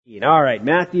All right,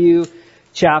 Matthew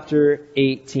chapter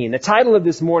 18. The title of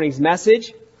this morning's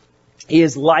message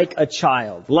is Like a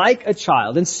Child. Like a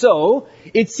Child. And so,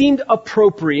 it seemed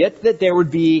appropriate that there would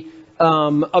be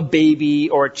a baby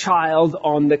or a child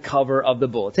on the cover of the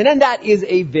bulletin. And that is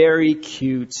a very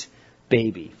cute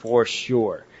baby, for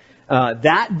sure.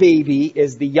 That baby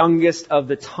is the youngest of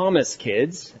the Thomas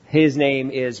kids. His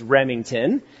name is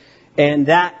Remington. And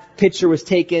that picture was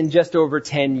taken just over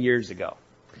 10 years ago,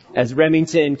 as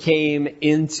Remington came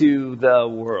into the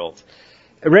world.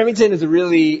 Remington is a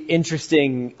really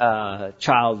interesting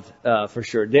child, for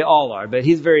sure. They all are, but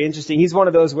he's very interesting. He's one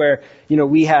of those where,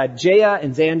 we had Jaya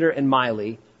and Xander and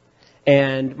Miley,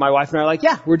 and my wife and I are like,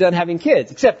 yeah, we're done having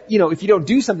kids. Except, if you don't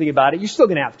do something about it, you're still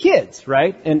going to have kids,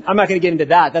 right? And I'm not going to get into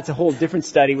that. That's a whole different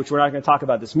study, which we're not going to talk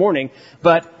about this morning.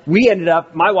 But we ended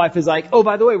up, my wife is like, oh,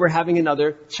 by the way, we're having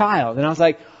another child. And I was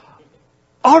like,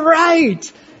 all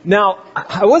right. Now,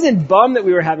 I wasn't bummed that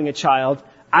we were having a child.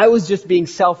 I was just being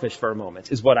selfish for a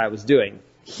moment, is what I was doing.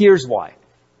 Here's why.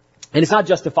 And it's not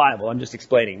justifiable. I'm just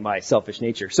explaining my selfish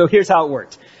nature. So here's how it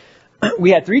worked. We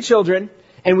had 3 children,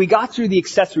 and we got through the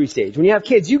accessory stage. When you have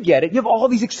kids, you get it. You have all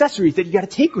these accessories that you got to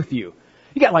take with you.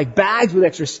 You got bags with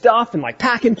extra stuff and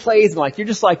pack and plays, and you're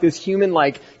just this human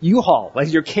U-Haul.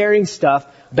 You're carrying stuff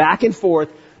back and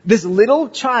forth. This little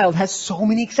child has so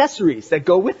many accessories that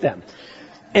go with them.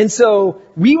 And so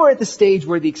we were at the stage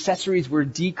where the accessories were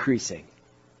decreasing.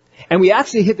 And we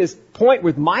actually hit this point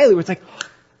with Miley where it's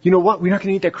you know what? We're not going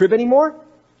to need that crib anymore?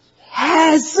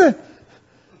 Yes!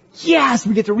 Yes!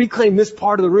 We get to reclaim this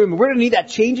part of the room. And we're going to need that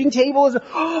changing table.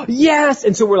 Yes!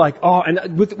 And so we're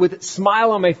and with a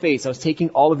smile on my face, I was taking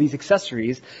all of these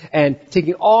accessories and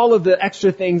taking all of the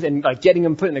extra things and getting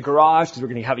them put in the garage because we're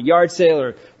going to have a yard sale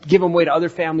or give them away to other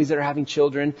families that are having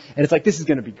children. And it's this is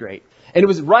going to be great. And it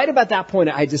was right about that point,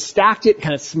 I just stacked it,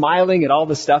 kind of smiling at all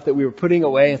the stuff that we were putting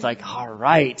away. It's all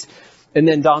right. And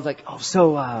then Dawn's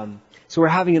so we're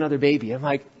having another baby.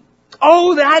 I'm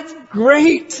oh, that's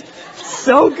great.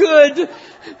 So good.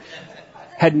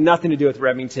 Had nothing to do with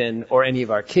Remington or any of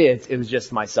our kids. It was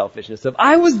just my selfishness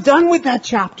I was done with that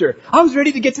chapter. I was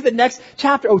ready to get to the next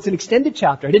chapter. Oh, it's an extended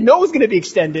chapter. I didn't know it was going to be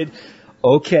extended.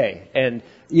 Okay. And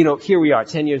here we are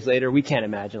 10 years later. We can't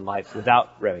imagine life without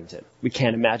Remington. We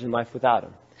can't imagine life without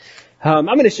him. I'm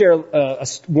going to share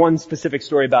one specific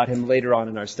story about him later on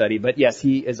in our study. But yes,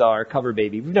 he is our cover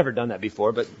baby. We've never done that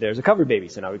before, but there's a cover baby.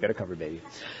 So now we've got a cover baby.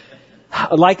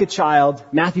 Like a child,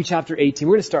 Matthew chapter 18.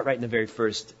 We're going to start right in the very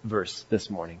first verse this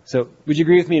morning. So would you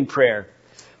agree with me in prayer?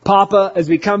 Papa, as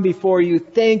we come before you,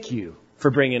 thank you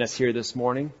for bringing us here this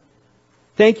morning.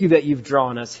 Thank you that you've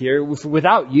drawn us here.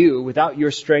 Without you, without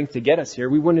your strength to get us here,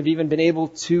 we wouldn't have even been able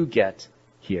to get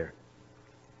here.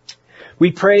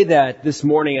 We pray that this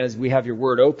morning as we have your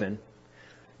word open,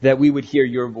 that we would hear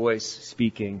your voice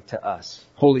speaking to us.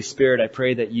 Holy Spirit, I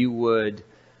pray that you would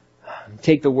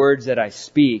take the words that I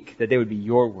speak, that they would be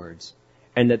your words,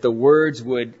 and that the words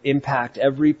would impact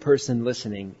every person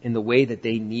listening in the way that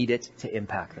they need it to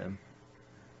impact them.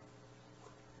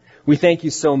 We thank you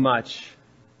so much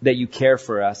that you care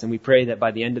for us, and we pray that by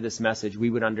the end of this message,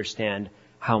 we would understand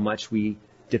how much we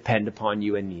depend upon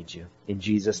you and need you. In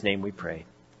Jesus' name we pray.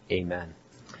 Amen.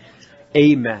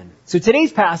 Amen. So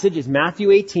today's passage is Matthew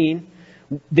 18.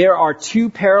 There are 2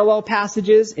 parallel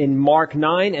passages in Mark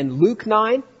 9 and Luke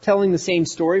 9 telling the same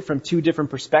story from 2 different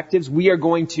perspectives. We are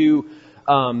going to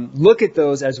look at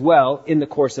those as well in the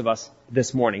course of us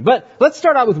this morning. But let's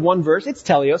start out with one verse. It's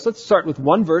Telios. Let's start with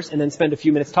one verse and then spend a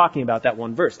few minutes talking about that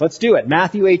one verse. Let's do it.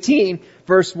 Matthew 18,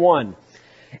 verse 1.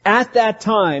 At that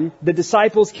time, the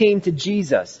disciples came to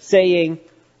Jesus, saying,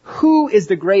 who is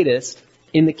the greatest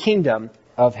in the kingdom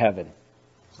of heaven?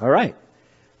 All right.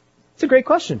 It's a great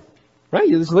question, right?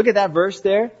 You just look at that verse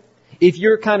there. If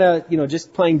you're kind of,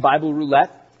 just playing Bible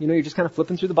roulette, you're just kind of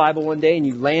flipping through the Bible one day and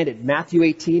you land at Matthew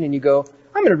 18 and you go,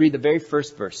 I'm going to read the very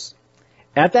first verse.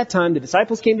 At that time, the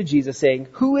disciples came to Jesus saying,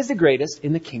 who is the greatest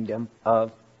in the kingdom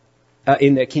of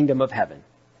heaven?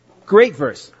 Great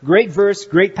verse,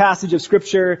 great passage of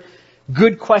scripture.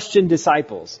 Good question,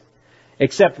 disciples.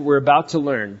 Except what we're about to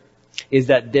learn is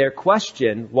that their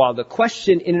question, while the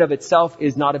question in and of itself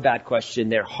is not a bad question,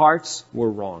 their hearts were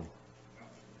wrong.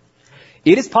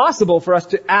 It is possible for us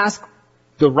to ask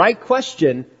the right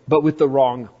question, but with the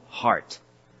wrong heart.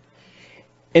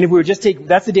 And if we were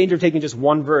that's the danger of taking just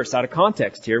one verse out of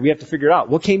context here. We have to figure out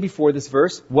what came before this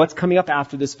verse, what's coming up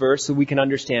after this verse, so we can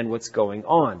understand what's going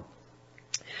on.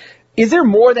 Is there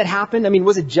more that happened?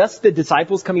 Was it just the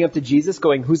disciples coming up to Jesus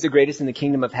going, who's the greatest in the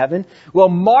kingdom of heaven? Well,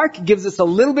 Mark gives us a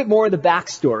little bit more of the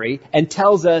backstory and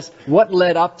tells us what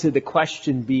led up to the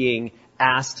question being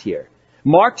asked here.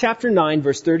 Mark chapter 9,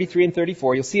 verse 33 and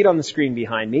 34. You'll see it on the screen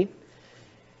behind me.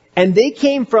 And they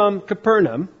came from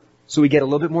Capernaum, so we get a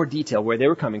little bit more detail where they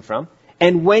were coming from.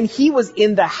 And when he was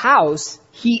in the house,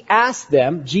 he asked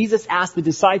them, Jesus asked the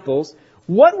disciples,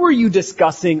 what were you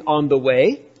discussing on the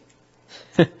way?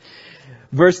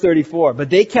 Verse 34, but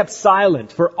they kept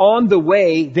silent, for on the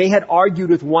way they had argued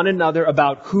with one another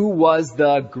about who was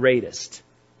the greatest.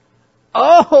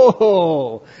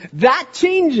 Oh, that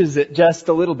changes it just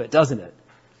a little bit, doesn't it?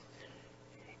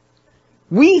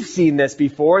 We've seen this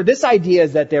before. This idea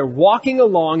is that they're walking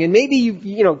along, and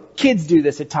maybe kids do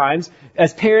this at times.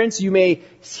 As parents, you may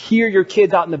hear your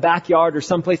kids out in the backyard or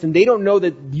someplace, and they don't know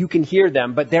that you can hear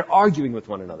them, but they're arguing with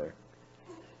one another.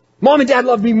 Mom and Dad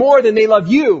loved me more than they love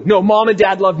you. No, Mom and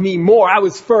Dad loved me more. I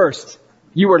was first.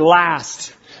 You were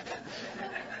last.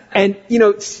 And,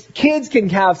 kids can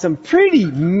have some pretty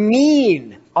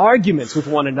mean arguments with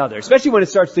one another, especially when it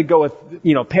starts to go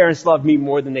with, parents love me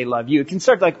more than they love you. It can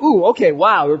start like, ooh, okay,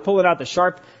 wow, we're pulling out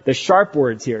the sharp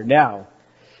words here now.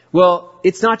 Well,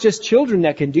 it's not just children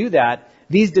that can do that.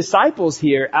 These disciples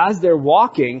here, as they're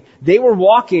walking, they were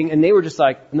walking and they were just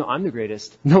like, no, I'm the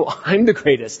greatest. No, I'm the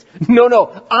greatest.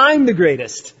 No, I'm the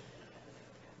greatest.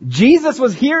 Jesus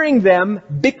was hearing them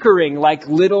bickering like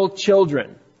little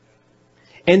children.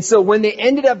 And so when they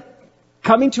ended up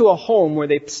coming to a home where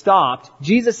they stopped,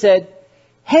 Jesus said,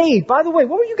 hey, by the way,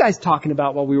 what were you guys talking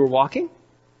about while we were walking?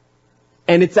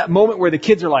 And it's that moment where the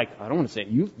kids are like, I don't want to say it.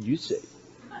 You say it.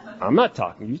 I'm not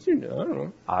talking. You say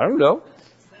no, I don't know.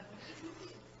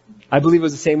 I believe it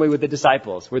was the same way with the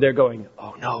disciples, where they're going,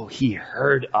 oh no, he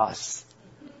heard us.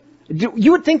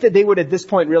 You would think that they would at this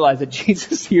point realize that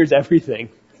Jesus hears everything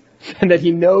and that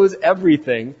he knows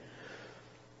everything.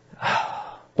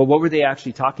 But what were they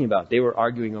actually talking about? They were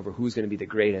arguing over who's going to be the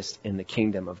greatest in the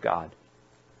kingdom of God.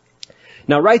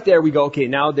 Now right there we go, okay,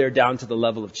 now they're down to the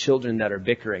level of children that are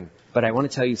bickering. But I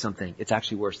want to tell you something. It's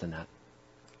actually worse than that.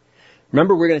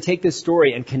 Remember, we're going to take this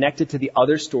story and connect it to the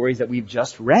other stories that we've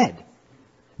just read.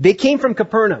 They came from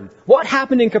Capernaum. What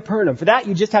happened in Capernaum? For that,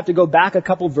 you just have to go back a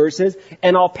couple verses,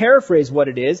 and I'll paraphrase what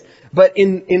it is. But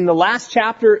in the last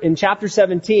chapter, in chapter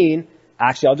 17,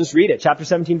 actually, I'll just read it. Chapter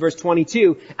 17, verse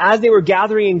 22. As they were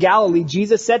gathering in Galilee,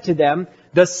 Jesus said to them,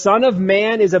 the Son of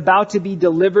Man is about to be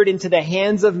delivered into the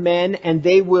hands of men, and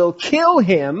they will kill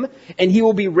him, and he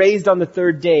will be raised on the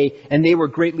third day. And they were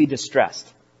greatly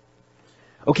distressed.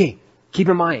 Okay, keep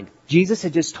in mind, Jesus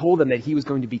had just told them that he was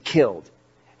going to be killed.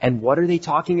 And what are they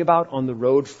talking about on the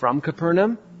road from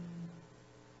Capernaum?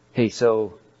 Hey,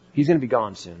 so he's going to be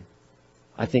gone soon.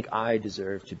 I think I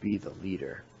deserve to be the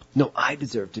leader. No, I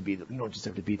deserve to be you don't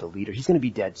deserve to be the leader. He's going to be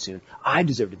dead soon. I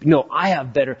deserve to be. No,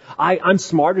 I'm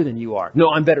smarter than you are. No,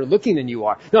 I'm better looking than you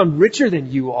are. No, I'm richer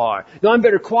than you are. No, I'm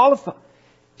better qualified.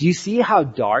 Do you see how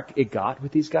dark it got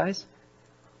with these guys?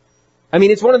 I mean,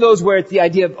 it's one of those where it's the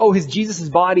idea of, Jesus'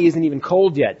 body isn't even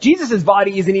cold yet. Jesus'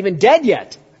 body isn't even dead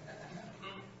yet.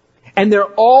 And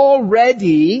they're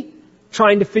already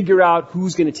trying to figure out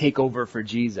who's going to take over for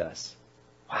Jesus.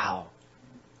 Wow.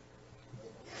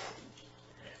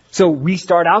 So we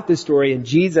start out this story and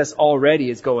Jesus already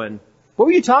is going, what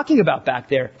were you talking about back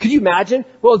there? Could you imagine?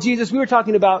 Well, Jesus, we were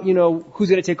talking about, who's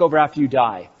going to take over after you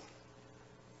die.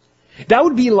 That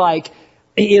would be like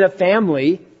in a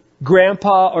family,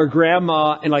 grandpa or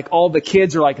grandma and like all the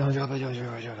kids are like,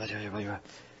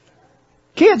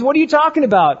 kids, what are you talking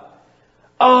about?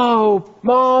 Oh,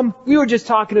 Mom, we were just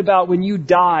talking about when you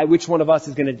die, which one of us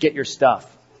is going to get your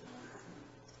stuff.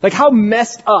 Like how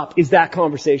messed up is that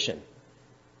conversation?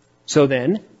 So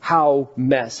then, how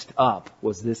messed up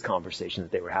was this conversation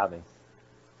that they were having?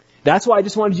 That's why I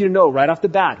just wanted you to know right off the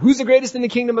bat, who's the greatest in the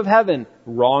kingdom of heaven?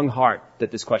 Wrong heart that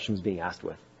this question was being asked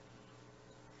with.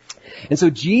 And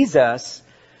so Jesus,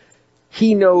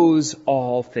 he knows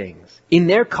all things. In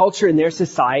their culture, in their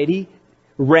society,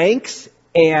 ranks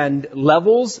and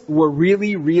levels were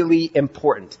really, really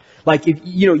important. Like if,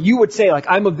 you would say like,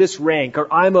 I'm of this rank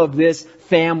or I'm of this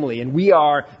family and we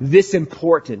are this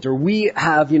important or we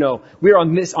have, we're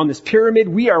on this pyramid.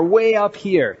 We are way up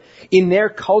here. In their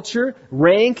culture,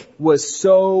 rank was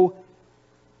so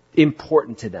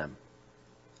important to them.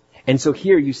 And so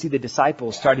here you see the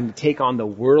disciples starting to take on the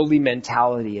worldly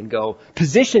mentality and go,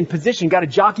 position, got to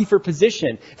jockey for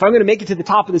position. If I'm going to make it to the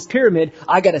top of this pyramid,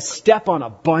 I got to step on a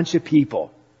bunch of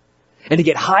people. And to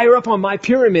get higher up on my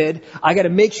pyramid, I got to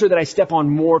make sure that I step on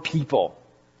more people.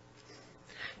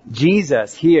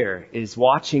 Jesus here is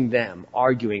watching them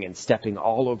arguing and stepping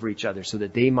all over each other so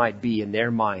that they might be, in their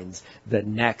minds, the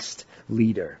next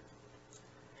leader.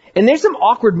 And there's some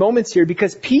awkward moments here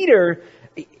because Peter,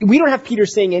 we don't have Peter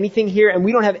saying anything here, and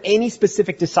we don't have any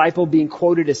specific disciple being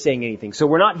quoted as saying anything. So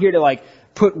we're not here to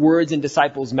put words in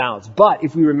disciples' mouths. But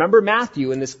if we remember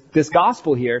Matthew in this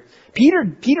gospel here,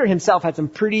 Peter himself had some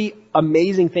pretty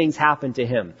amazing things happen to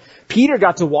him. Peter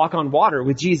got to walk on water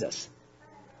with Jesus.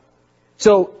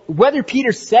 So whether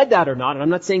Peter said that or not, and I'm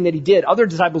not saying that he did, other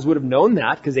disciples would have known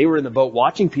that because they were in the boat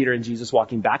watching Peter and Jesus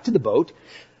walking back to the boat.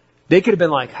 They could have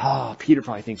been like, Peter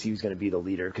probably thinks he was going to be the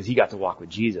leader because he got to walk with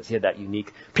Jesus. He had that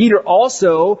unique. Peter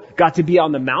also got to be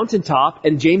on the mountaintop,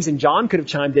 and James and John could have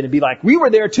chimed in and be like, we were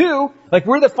there too.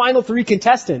 We're the final 3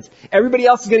 contestants. Everybody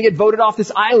else is going to get voted off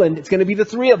this island. It's going to be the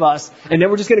 3 of us, and then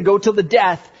we're just going to go till the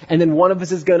death, and then one of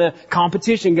us is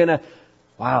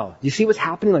wow. You see what's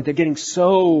happening? They're getting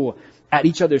so at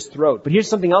each other's throat. But here's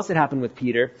something else that happened with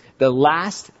Peter. The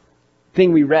last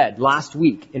thing we read last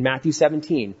week in Matthew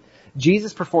 17,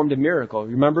 Jesus performed a miracle.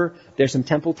 Remember, there's some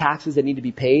temple taxes that need to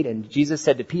be paid, and Jesus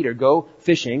said to Peter, go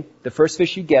fishing. The first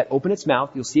fish you get, open its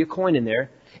mouth. You'll see a coin in there,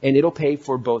 and it'll pay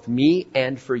for both me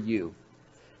and for you.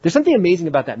 There's something amazing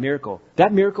about that miracle.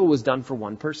 That miracle was done for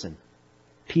one person,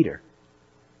 Peter.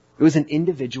 It was an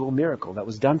individual miracle that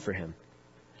was done for him.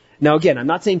 Now again, I'm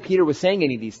not saying Peter was saying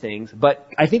any of these things, but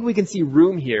I think we can see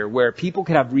room here where people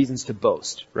could have reasons to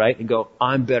boast, right? And go,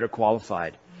 I'm better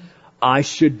qualified. I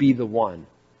should be the one.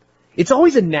 It's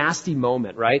always a nasty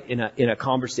moment, right? In a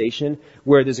conversation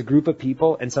where there's a group of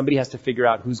people and somebody has to figure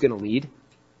out who's going to lead.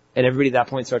 And everybody at that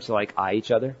point starts to eye each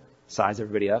other, size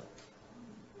everybody up.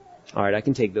 All right, I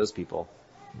can take those people.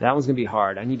 That one's going to be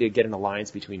hard. I need to get an alliance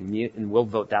between me and we'll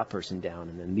vote that person down.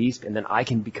 And then I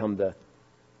can become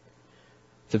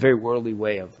it's a very worldly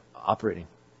way of operating.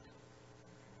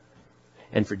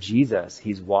 And for Jesus,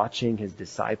 he's watching his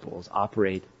disciples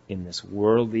operate in this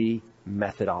worldly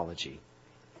methodology.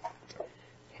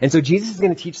 And so Jesus is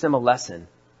going to teach them a lesson,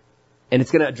 and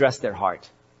it's going to address their heart.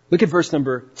 Look at verse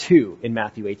number 2 in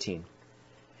Matthew 18.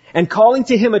 And calling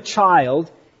to him a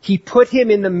child, he put him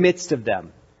in the midst of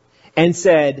them and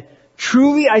said,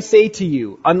 truly I say to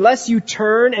you, unless you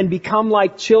turn and become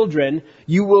like children,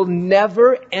 you will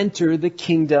never enter the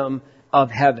kingdom of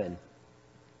heaven.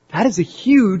 That is a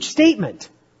huge statement.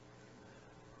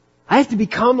 I have to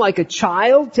become like a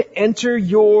child to enter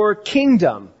your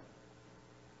kingdom.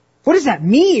 What does that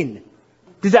mean?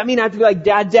 Does that mean I have to be like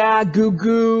dada, goo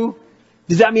goo?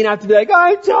 Does that mean I have to be like,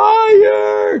 I'm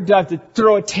tired? Do I have to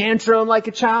throw a tantrum like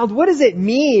a child? What does it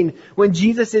mean when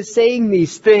Jesus is saying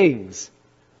these things?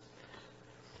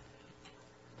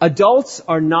 Adults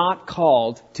are not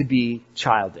called to be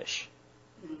childish.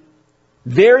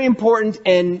 Very important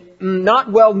and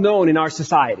not well known in our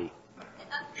society.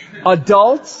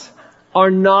 Adults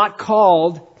are not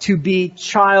called to be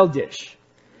childish.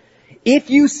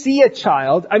 If you see a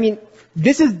child,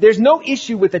 there's no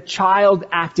issue with a child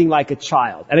acting like a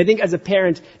child. And I think as a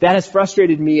parent, that has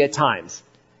frustrated me at times.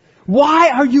 Why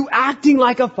are you acting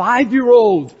like a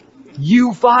 5-year-old?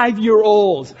 You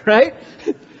 5-year-old, right?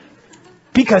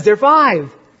 Because they're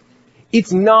 5.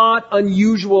 It's not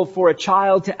unusual for a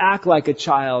child to act like a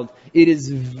child. It is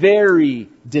very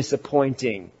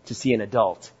disappointing to see an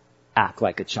adult act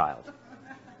like a child.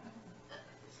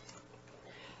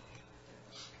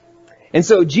 And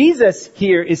so Jesus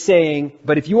here is saying,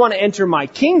 but if you want to enter my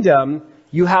kingdom,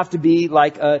 you have to be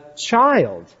like a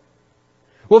child.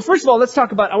 Well, first of all, I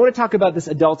want to talk about this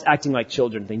adults acting like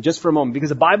children thing just for a moment, because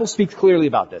the Bible speaks clearly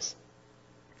about this.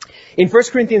 In 1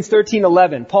 Corinthians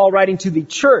 13:11, Paul writing to the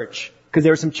church, because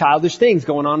there were some childish things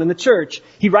going on in the church,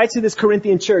 he writes to this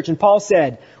Corinthian church, and Paul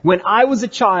said, when I was a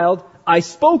child, I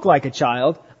spoke like a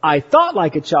child, I thought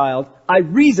like a child, I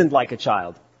reasoned like a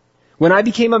child. When I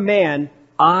became a man,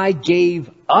 I gave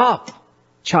up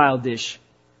childish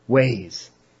ways.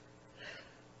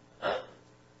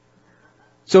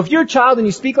 So if you're a child and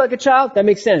you speak like a child, that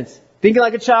makes sense. Thinking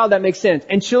like a child, that makes sense.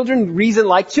 And children reason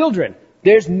like children.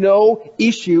 There's no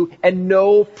issue and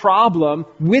no problem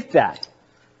with that.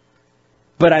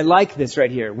 But I like this right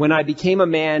here. When I became a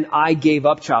man, I gave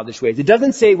up childish ways. It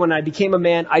doesn't say when I became a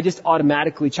man, I just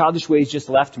automatically, childish ways just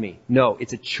left me. No,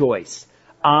 it's a choice.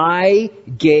 I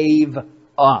gave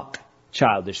up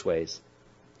childish ways.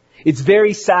 It's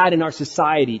very sad in our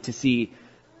society to see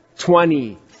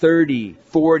 20, 30,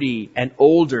 40, and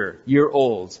older year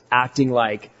olds acting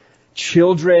like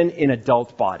children in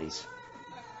adult bodies.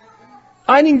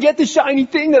 I didn't get the shiny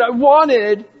thing that I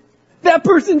wanted. That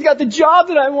person's got the job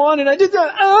that I wanted. I just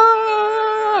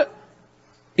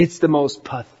It's the most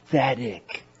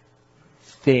pathetic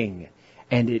thing.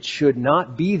 And it should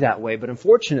not be that way. But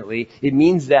unfortunately, it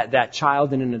means that that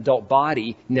child in an adult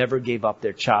body never gave up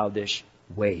their childish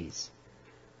ways.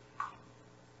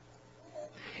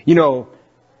 You know,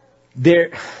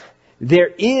 there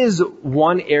is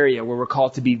one area where we're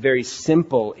called to be very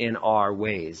simple in our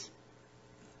ways.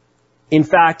 In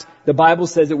fact, the Bible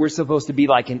says that we're supposed to be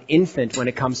like an infant when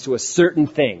it comes to a certain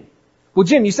thing. Well,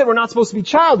 Jim, you said we're not supposed to be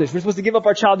childish. We're supposed to give up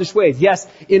our childish ways. Yes,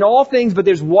 in all things, but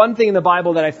there's one thing in the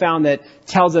Bible that I found that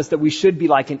tells us that we should be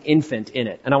like an infant in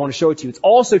it. And I want to show it to you. It's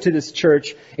also to this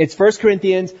church. It's 1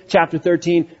 Corinthians chapter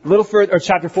 13, a little further, or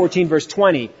chapter 14, verse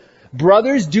 20.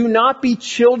 Brothers, do not be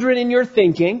children in your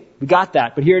thinking. We got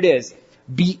that, but here it is.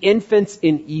 Be infants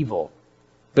in evil,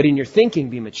 but in your thinking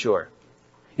be mature.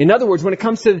 In other words, when it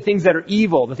comes to the things that are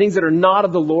evil, the things that are not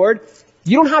of the Lord,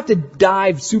 you don't have to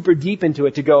dive super deep into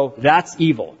it to go, that's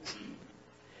evil.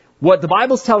 What the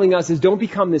Bible's telling us is don't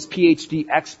become this PhD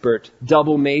expert,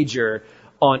 double major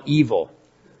on evil.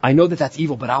 I know that that's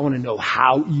evil, but I want to know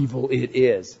how evil it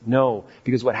is. No,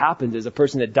 because what happens is a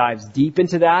person that dives deep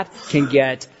into that can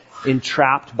get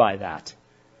entrapped by that.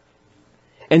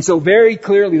 And so very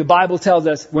clearly the Bible tells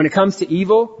us when it comes to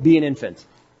evil, be an infant.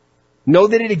 Know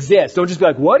that it exists. Don't just be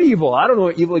like, what evil? I don't know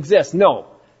what evil exists. No.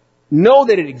 Know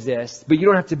that it exists, but you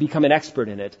don't have to become an expert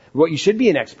in it. What you should be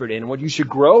an expert in, and what you should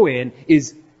grow in,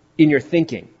 is in your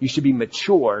thinking. You should be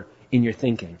mature in your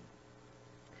thinking.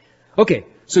 Okay,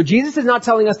 so Jesus is not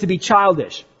telling us to be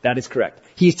childish. That is correct.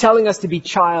 He's telling us to be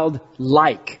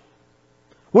childlike.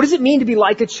 What does it mean to be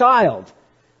like a child?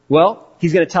 Well,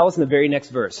 he's going to tell us in the very next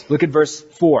verse. Look at verse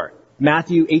 4.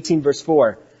 Matthew 18, verse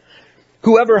 4.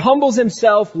 Whoever humbles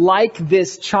himself like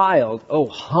this child,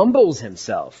 humbles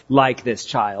himself like this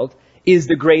child, is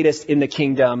the greatest in the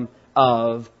kingdom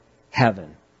of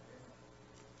heaven.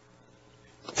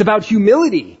 It's about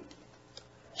humility.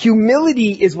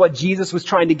 Humility is what Jesus was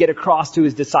trying to get across to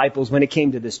his disciples when it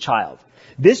came to this child.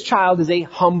 This child is a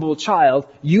humble child.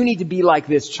 You need to be like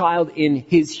this child in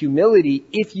his humility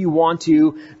if you want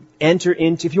to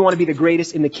if you want to be the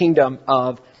greatest in the kingdom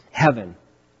of heaven.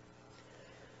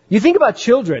 You think about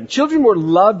children. Children were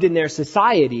loved in their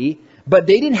society, but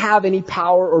they didn't have any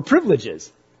power or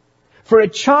privileges. For a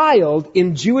child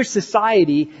in Jewish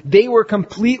society, they were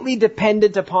completely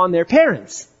dependent upon their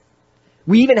parents.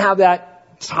 We even have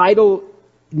that title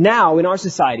now in our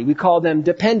society. We call them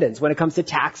dependents when it comes to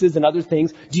taxes and other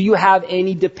things. Do you have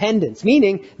any dependents?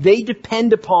 Meaning they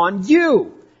depend upon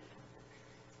you.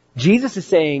 Jesus is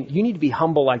saying you need to be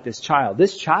humble like this child.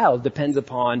 This child depends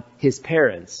upon his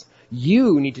parents.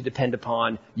 You need to depend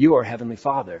upon your Heavenly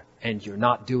Father, and you're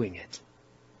not doing it.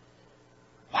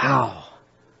 Wow.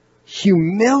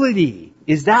 Humility.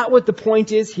 Is that what the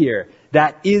point is here?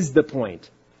 That is the point.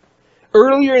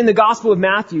 Earlier in the Gospel of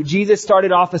Matthew, Jesus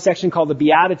started off a section called the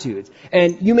Beatitudes.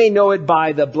 And you may know it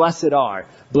by the blessed are.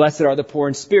 Blessed are the poor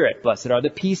in spirit. Blessed are the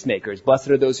peacemakers.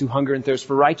 Blessed are those who hunger and thirst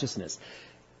for righteousness.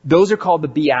 Those are called the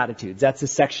Beatitudes. That's a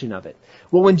section of it.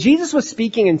 Well, when Jesus was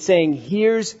speaking and saying,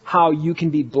 here's how you can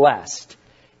be blessed,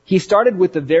 he started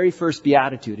with the very first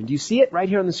Beatitude. And do you see it right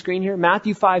here on the screen here?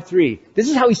 Matthew 5:3. This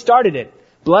is how he started it.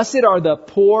 Blessed are the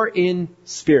poor in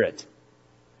spirit,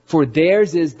 for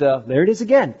theirs is there it is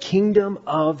again, kingdom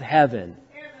of heaven.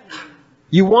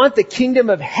 You want the kingdom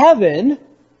of heaven,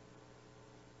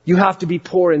 you have to be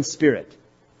poor in spirit.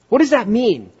 What does that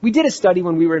mean? We did a study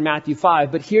when we were in Matthew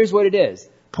 5, but here's what it is.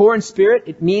 Poor in spirit,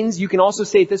 it means, you can also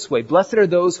say it this way, blessed are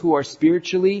those who are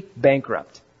spiritually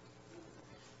bankrupt.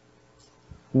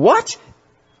 What?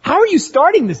 How are you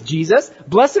starting this, Jesus?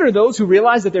 Blessed are those who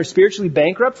realize that they're spiritually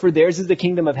bankrupt, for theirs is the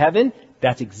kingdom of heaven.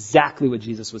 That's exactly what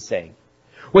Jesus was saying.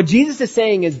 What Jesus is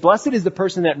saying is, blessed is the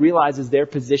person that realizes their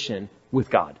position with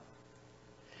God.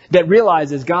 That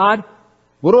realizes, God,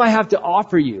 what do I have to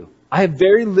offer you? I have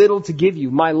very little to give you.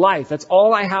 My life, that's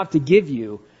all I have to give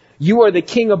you. You are the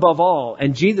king above all.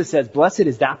 And Jesus says, blessed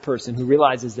is that person who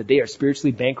realizes that they are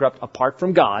spiritually bankrupt apart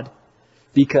from God,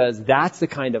 because that's the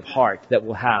kind of heart that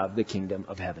will have the kingdom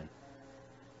of heaven.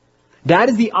 That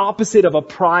is the opposite of a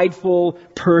prideful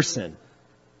person.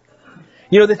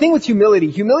 You know, the thing with humility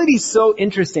is so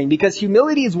interesting because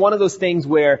humility is one of those things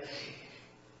where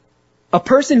a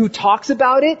person who talks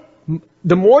about it,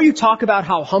 the more you talk about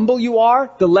how humble you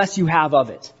are, the less you have of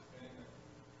it.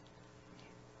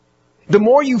 The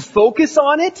more you focus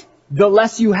on it, the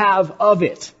less you have of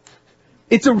it.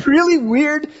 It's a really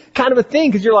weird kind of a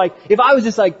thing because you're like, if I was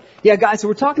just like, yeah guys, so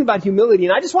we're talking about humility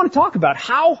and I just want to talk about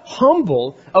how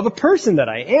humble of a person that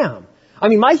I am. I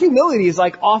mean, my humility is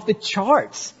like off the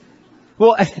charts.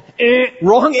 Well,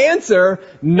 wrong answer,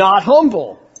 not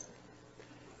humble.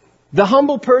 The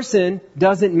humble person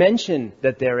doesn't mention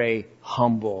that they're a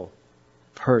humble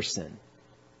person.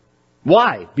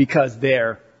 Why? Because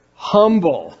they're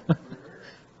humble.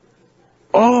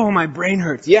 Oh, my brain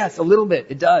hurts. Yes, a little bit.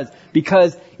 It does.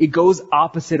 Because it goes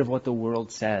opposite of what the world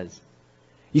says.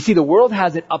 You see, the world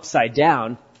has it upside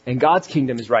down, and God's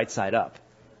kingdom is right side up.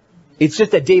 It's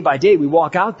just that day by day we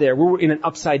walk out there, we're in an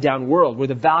upside down world where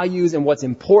the values and what's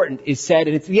important is said,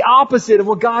 and it's the opposite of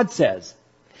what God says.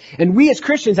 And we as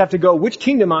Christians have to go, which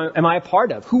kingdom am I a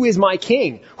part of? Who is my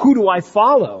king? Who do I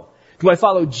follow? Do I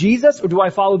follow Jesus, or do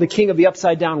I follow the king of the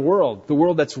upside down world, the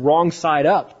world that's wrong side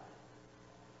up?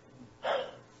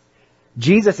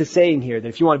 Jesus is saying here that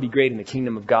if you want to be great in the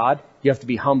kingdom of God, you have to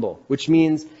be humble, which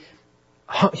means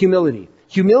humility.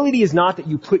 Humility is not that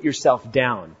you put yourself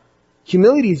down.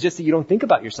 Humility is just that you don't think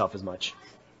about yourself as much.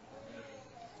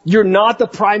 You're not the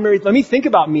primary. Let me think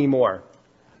about me more.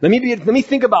 Let me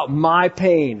think about my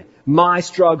pain, my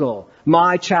struggle,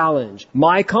 my challenge,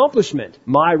 my accomplishment,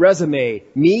 my resume,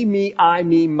 me, I,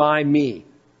 me, my, me.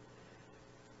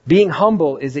 Being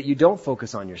humble is that you don't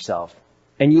focus on yourself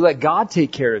and you let God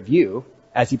take care of you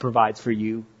as He provides for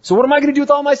you. So what am I going to do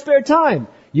with all my spare time?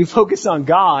 You focus on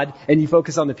God and you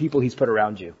focus on the people He's put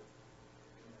around you.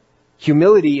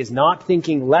 Humility is not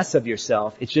thinking less of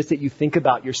yourself. It's just that you think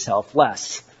about yourself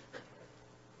less.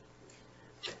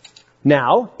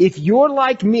 Now, if you're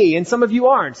like me, and some of you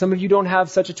aren't, some of you don't have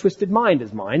such a twisted mind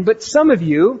as mine, but some of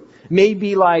you may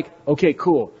be like, okay,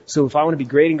 cool. So if I want to be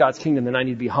great in God's kingdom, then I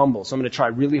need to be humble. So I'm going to try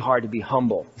really hard to be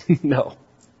humble. No.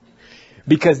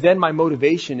 Because then my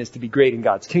motivation is to be great in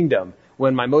God's kingdom,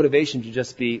 when my motivation should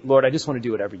just be, Lord, I just want to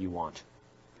do whatever you want.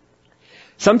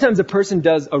 Sometimes a person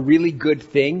does a really good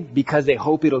thing because they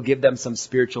hope it'll give them some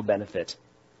spiritual benefit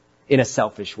in a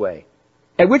selfish way.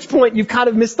 At which point you've kind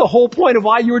of missed the whole point of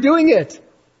why you were doing it.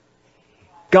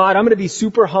 God, I'm going to be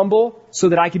super humble so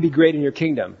that I can be great in your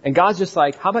kingdom. And God's just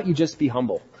like, how about you just be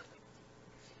humble?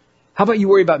 How about you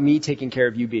worry about me taking care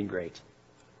of you being great?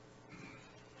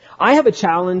 I have a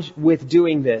challenge with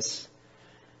doing this.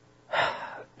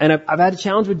 And I've had a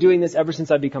challenge with doing this ever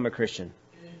since I've become a Christian.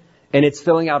 And it's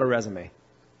filling out a resume.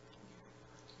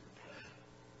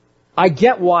 I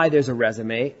get why there's a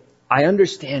resume. I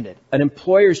understand it. An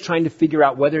employer is trying to figure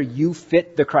out whether you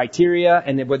fit the criteria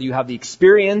and then whether you have the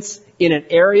experience in an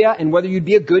area and whether you'd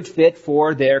be a good fit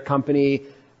for their company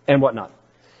and whatnot.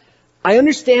 I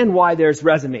understand why there's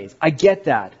resumes. I get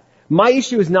that. My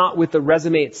issue is not with the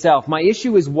resume itself. My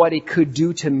issue is what it could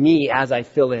do to me as I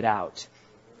fill it out.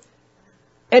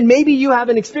 And maybe you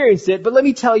haven't experienced it, but let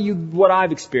me tell you what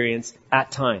I've experienced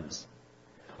at times.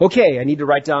 Okay, I need to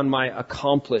write down my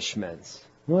accomplishments.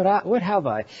 What have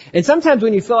I? And sometimes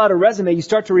when you fill out a resume, you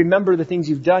start to remember the things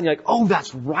you've done. You're like, oh,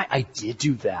 that's right. I did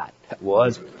do that. That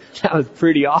was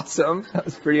pretty awesome. That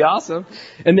was pretty awesome.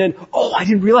 And then, oh, I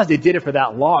didn't realize they did it for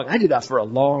that long. I did that for a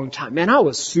long time. Man, I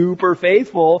was super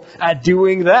faithful at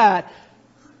doing that.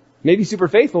 Maybe super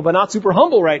faithful, but not super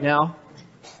humble right now.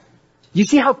 You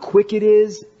see how quick it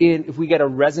is if we get a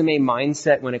resume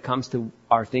mindset when it comes to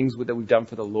our things that we've done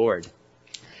for the Lord.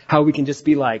 How we can just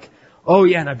be like, oh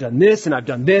yeah, and I've done this, and I've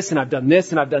done this, and I've done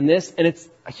this, and I've done this. And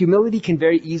humility can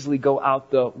very easily go out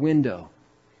the window.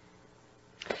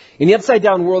 In the upside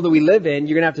down world that we live in,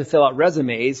 you're going to have to fill out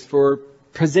resumes for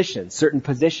positions, certain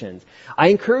positions. I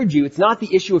encourage you, it's not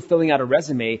the issue of filling out a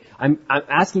resume. I'm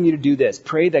asking you to do this.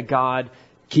 Pray that God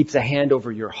keeps a hand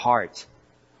over your heart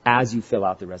as you fill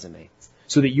out the resume,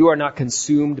 so that you are not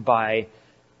consumed by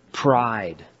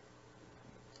pride.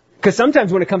 Because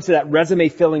sometimes when it comes to that resume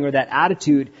filling or that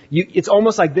attitude, it's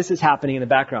almost like this is happening in the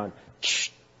background.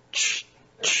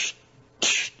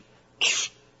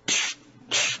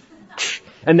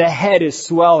 And the head is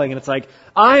swelling and it's like,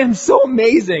 I am so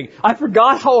amazing. I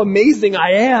forgot how amazing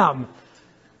I am.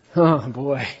 Oh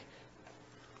boy.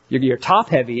 You're top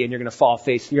heavy and you're going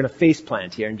to face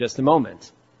plant here in just a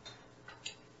moment.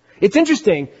 It's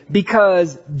interesting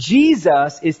because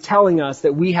Jesus is telling us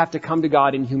that we have to come to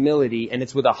God in humility, and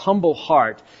it's with a humble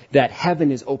heart that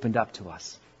heaven is opened up to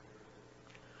us.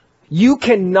 You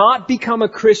cannot become a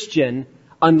Christian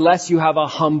unless you have a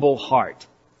humble heart.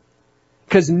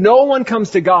 Because no one comes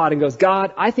to God and goes,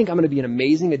 God, I think I'm going to be an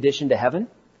amazing addition to heaven,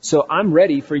 so I'm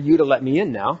ready for you to let me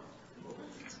in now.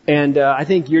 And I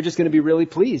think you're just going to be really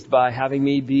pleased by having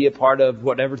me be a part of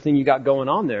whatever thing you got going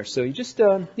on there. So you just,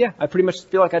 I pretty much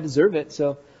feel like I deserve it.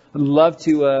 So I'd love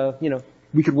to,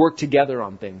 we could work together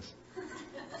on things.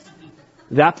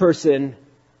 That person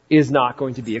is not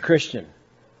going to be a Christian.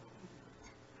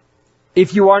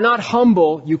 If you are not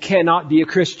humble, you cannot be a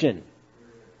Christian.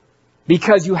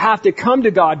 Because you have to come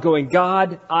to God going,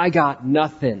 God, I got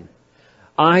nothing.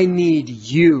 I need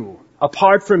you.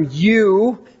 Apart from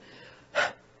you,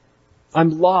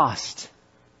 I'm lost.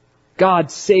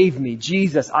 God, save me.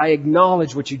 Jesus, I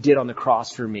acknowledge what you did on the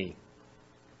cross for me.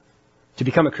 To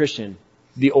become a Christian,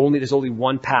 there's only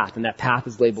one path, and that path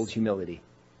is labeled humility.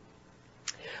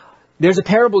 There's a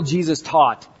parable Jesus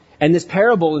taught, and this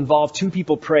parable involved two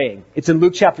people praying. It's in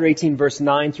Luke chapter 18, verse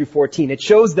 9 through 14. It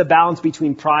shows the balance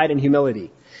between pride and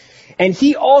humility. And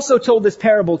he also told this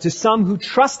parable to some who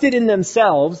trusted in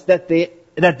themselves that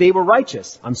they were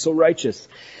righteous. I'm so righteous.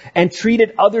 And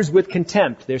treated others with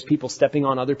contempt. There's people stepping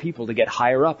on other people to get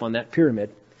higher up on that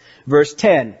pyramid. Verse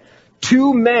 10.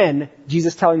 2 men,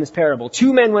 Jesus telling this parable,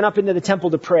 2 men went up into the temple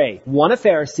to pray. One a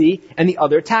Pharisee and the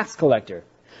other a tax collector.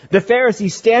 The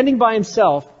Pharisee, standing by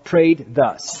himself, prayed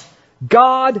thus.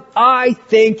 God, I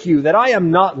thank you that I am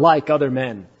not like other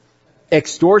men.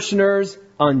 Extortioners,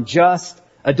 unjust,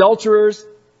 adulterers,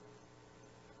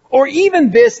 or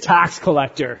even this tax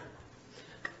collector.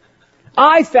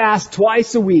 I fast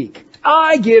twice a week.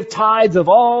 I give tithes of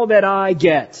all that I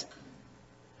get.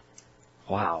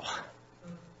 Wow.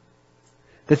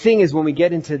 The thing is, when we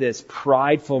get into this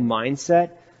prideful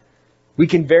mindset, we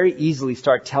can very easily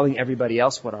start telling everybody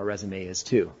else what our resume is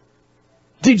too.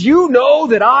 Did you know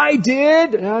that I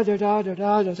did? Have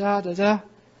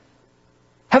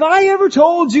I ever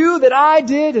told you that I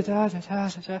did?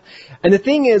 And the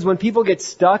thing is, when people get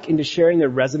stuck into sharing their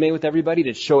resume with everybody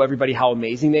to show everybody how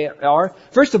amazing they are,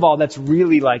 first of all, that's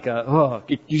really like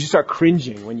you just start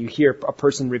cringing when you hear a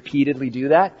person repeatedly do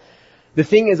that. The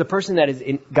thing is, a person that has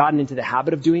gotten into the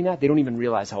habit of doing that, they don't even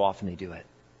realize how often they do it.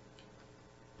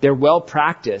 They're well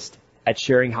practiced at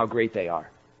sharing how great they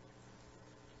are.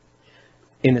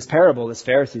 In this parable, this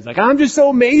Pharisee's like, I'm just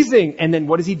so amazing. And then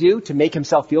what does he do? To make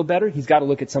himself feel better, he's got to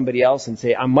look at somebody else and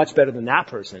say, I'm much better than that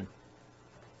person.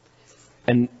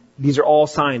 And these are all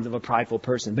signs of a prideful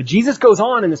person. But Jesus goes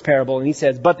on in this parable and he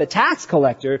says, but the tax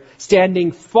collector,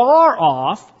 standing far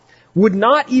off, would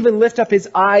not even lift up his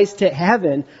eyes to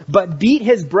heaven, but beat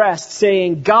his breast,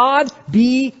 saying, God,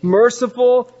 be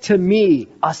merciful to me,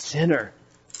 a sinner.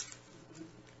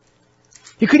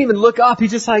 He couldn't even look up. He's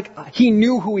just like, he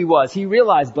knew who he was. He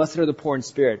realized, blessed are the poor in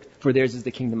spirit, for theirs is the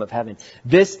kingdom of heaven.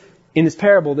 In this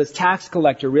parable, this tax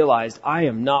collector realized, I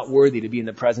am not worthy to be in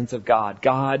the presence of God.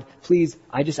 God, please,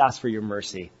 I just ask for your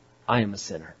mercy. I am a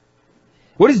sinner.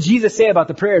 What does Jesus say about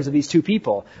the prayers of these two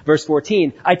people? Verse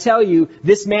 14, I tell you,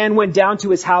 this man went down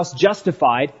to his house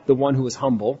justified, the one who was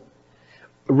humble,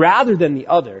 rather than the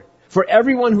other. For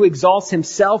everyone who exalts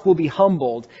himself will be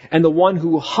humbled, and the one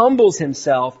who humbles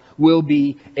himself will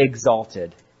be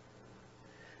exalted.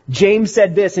 James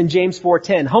said this in James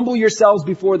 4:10, humble yourselves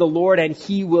before the Lord, and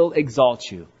he will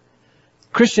exalt you.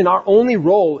 Christian, our only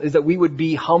role is that we would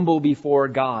be humble before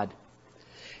God.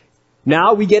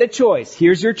 Now we get a choice.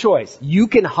 Here's your choice. You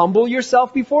can humble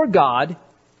yourself before God,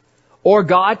 or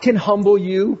God can humble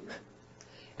you,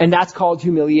 and that's called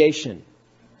humiliation.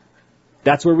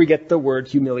 That's where we get the word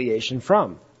humiliation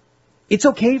from. It's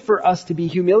okay for us to be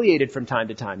humiliated from time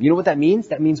to time. You know what that means?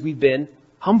 That means we've been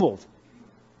humbled.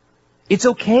 It's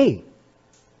okay.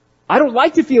 I don't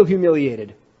like to feel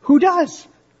humiliated. Who does?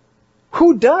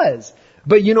 Who does?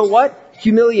 But you know what?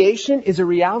 Humiliation is a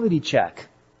reality check.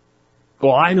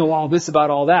 Well, I know all this about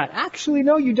all that. Actually,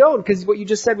 no, you don't, because what you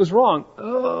just said was wrong.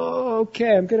 Oh,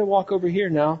 okay, I'm going to walk over here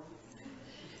now.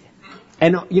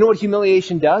 And you know what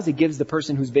humiliation does? It gives the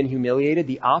person who's been humiliated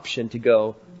the option to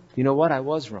go, you know what, I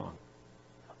was wrong.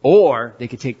 Or they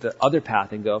could take the other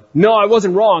path and go, no, I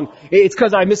wasn't wrong. It's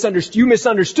because you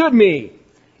misunderstood me.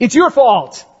 It's your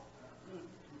fault.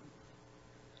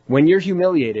 When you're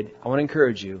humiliated, I want to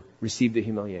encourage you, receive the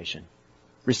humiliation.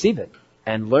 Receive it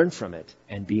and learn from it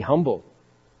and be humble.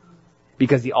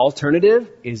 Because the alternative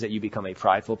is that you become a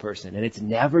prideful person, and it's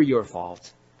never your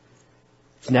fault.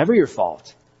 It's never your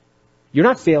fault. You're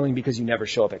not failing because you never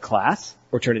show up at class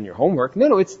or turn in your homework.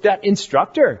 No, it's that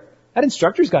instructor. That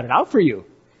instructor's got it out for you.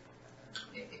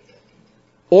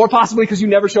 Or possibly because you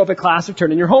never show up at class or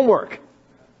turn in your homework.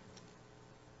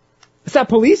 It's that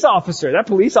police officer. That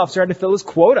police officer had to fill his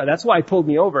quota. That's why he pulled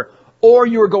me over. Or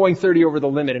you were going 30 over the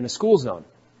limit in a school zone.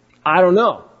 I don't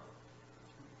know.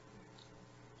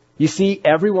 You see,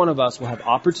 every one of us will have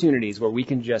opportunities where we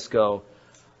can just go,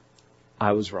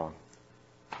 I was wrong.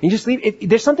 You just leave.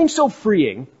 There's something so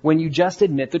freeing when you just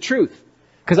admit the truth.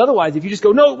 Because otherwise, if you just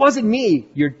go, no, it wasn't me,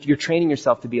 you're training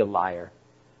yourself to be a liar.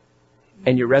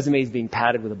 And your resume is being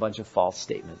padded with a bunch of false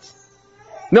statements.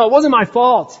 No, it wasn't my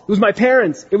fault. It was my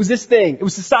parents. It was this thing. It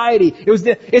was society.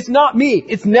 It's not me.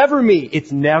 It's never me.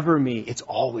 It's never me. It's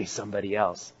always somebody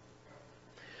else.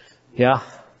 Yeah,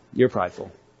 you're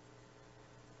prideful.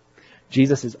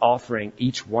 Jesus is offering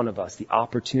each one of us the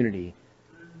opportunity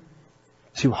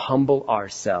to humble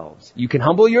ourselves. You can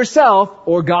humble yourself,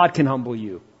 or God can humble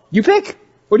you. You pick.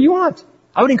 What do you want?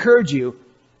 I would encourage you,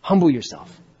 humble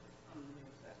yourself.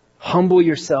 Humble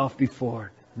yourself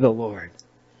before the Lord.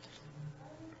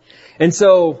 And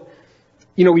so,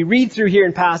 we read through here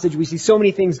in passage, we see so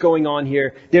many things going on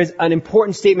here. There's an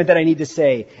important statement that I need to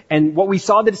say. And what we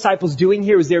saw the disciples doing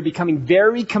here was they're becoming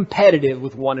very competitive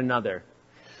with one another.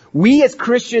 We as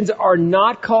Christians are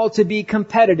not called to be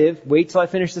competitive. Wait till I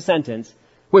finish the sentence.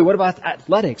 Wait, what about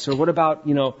athletics? Or what about,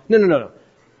 No.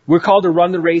 We're called to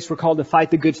run the race. We're called to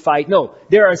fight the good fight. No,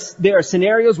 there are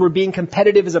scenarios where being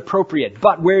competitive is appropriate.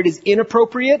 But where it is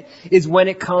inappropriate is when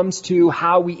it comes to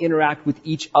how we interact with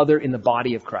each other in the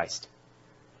body of Christ.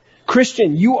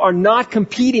 Christian, you are not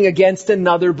competing against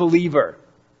another believer.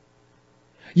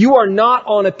 You are not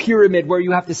on a pyramid where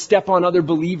you have to step on other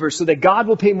believers so that God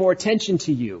will pay more attention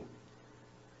to you.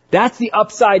 That's the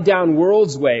upside down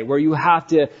world's way, where you have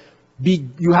to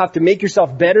make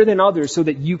yourself better than others so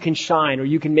that you can shine, or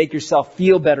you can make yourself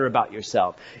feel better about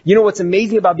yourself. You know what's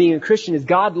amazing about being a Christian is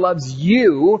God loves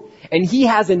you, and He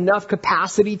has enough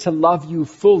capacity to love you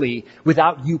fully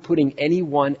without you putting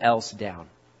anyone else down.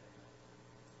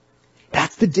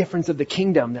 That's the difference of the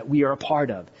kingdom that we are a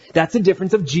part of. That's the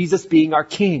difference of Jesus being our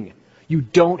King. You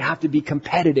don't have to be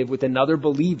competitive with another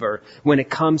believer when it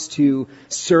comes to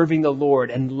serving the Lord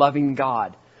and loving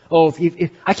God. Oh,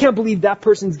 if I can't believe that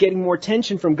person's getting more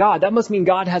attention from God. That must mean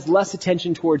God has less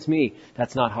attention towards me.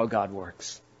 That's not how God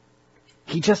works.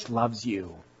 He just loves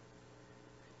you.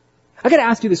 I got to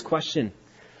ask you this question,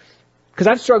 because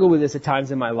I've struggled with this at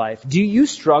times in my life. Do you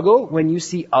struggle when you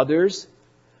see others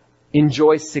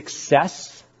enjoy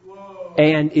success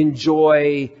and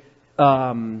enjoy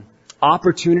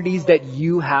opportunities that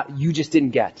you just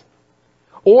didn't get?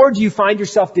 Or do you find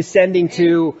yourself descending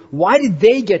to, why did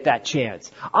they get that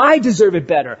chance? I deserve it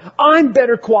better. I'm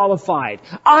better qualified.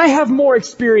 I have more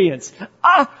experience.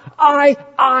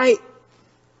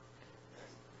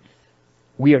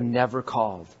 We are never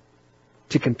called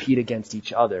to compete against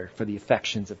each other for the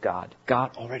affections of God.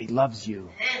 God already loves you.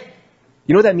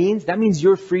 You know what that means? That means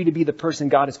you're free to be the person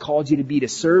God has called you to be, to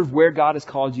serve where God has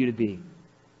called you to be.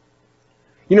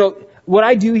 What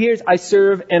I do here is I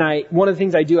serve, and one of the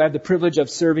things I do, I have the privilege of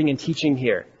serving and teaching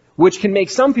here, which can make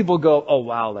some people go, oh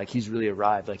wow, like he's really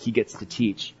arrived, like he gets to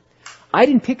teach. I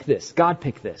didn't pick this. God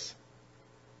picked this.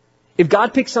 If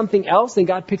God picked something else, then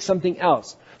God picked something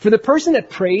else. For the person that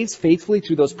prays faithfully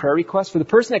through those prayer requests, for the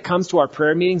person that comes to our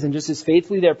prayer meetings and just is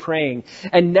faithfully there praying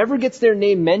and never gets their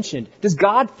name mentioned, does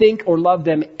God think or love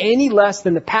them any less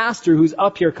than the pastor who's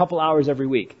up here a couple hours every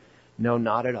week? No,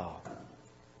 not at all.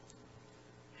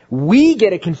 We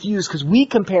get it confused because we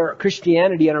compare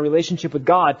Christianity and our relationship with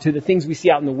God to the things we see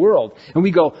out in the world. And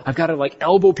we go, I've got to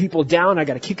elbow people down, I've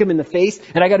got to kick them in the face,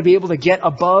 and I've got to be able to get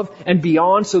above and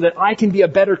beyond so that I can be a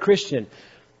better Christian.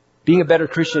 Being a better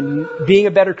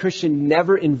Christian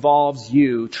never involves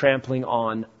you trampling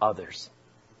on others.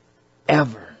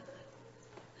 Ever.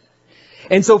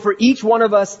 And so for each one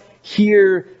of us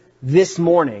here this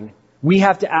morning, we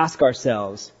have to ask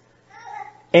ourselves,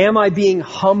 am I being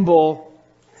humble?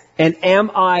 And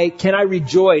can I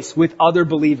rejoice with other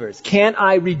believers? Can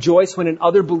I rejoice when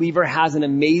another believer has an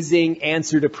amazing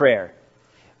answer to prayer?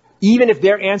 Even if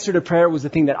their answer to prayer was the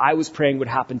thing that I was praying would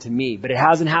happen to me, but it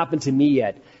hasn't happened to me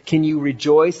yet. Can you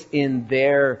rejoice in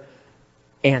their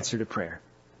answer to prayer?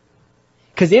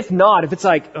 Because if not, if it's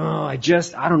like, I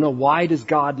don't know, why does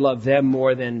God love them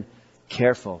more than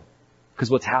careful?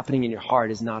 Because what's happening in your heart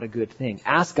is not a good thing.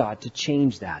 Ask God to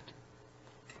change that.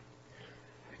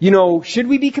 Should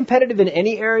we be competitive in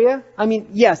any area? I mean,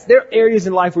 yes, there are areas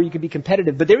in life where you can be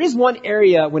competitive, but there is one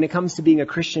area when it comes to being a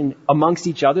Christian amongst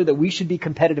each other that we should be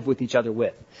competitive with each other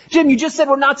with. Jim, you just said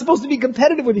we're not supposed to be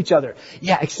competitive with each other.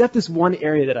 Yeah, except this one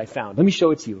area that I found. Let me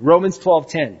show it to you. Romans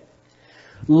 12:10.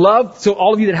 Love, so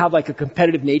all of you that have a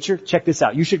competitive nature, check this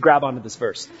out. You should grab onto this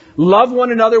verse. Love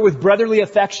one another with brotherly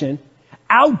affection.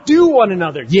 Outdo one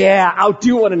another. Yeah,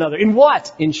 outdo one another. In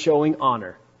what? In showing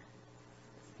honor.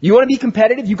 You want to be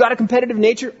competitive? You got a competitive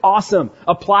nature? Awesome.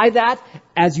 Apply that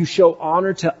as you show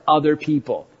honor to other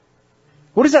people.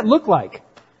 What does that look like?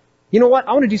 You know what?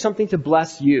 I want to do something to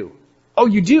bless you. Oh,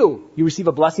 you do? You receive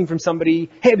a blessing from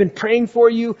somebody. Hey, I've been praying for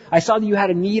you. I saw that you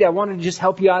had a need. I wanted to just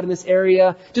help you out in this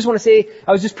area. Just want to say,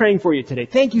 I was just praying for you today.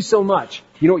 Thank you so much.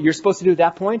 You know what you're supposed to do at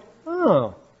that point?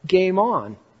 Oh, game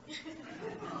on.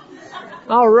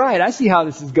 All right. I see how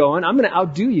this is going. I'm going to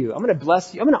outdo you. I'm going to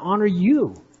bless you. I'm going to honor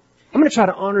you. I'm going to try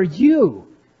to honor you.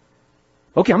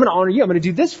 Okay, I'm going to honor you. I'm going to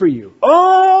do this for you.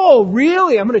 Oh,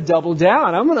 really? I'm going to double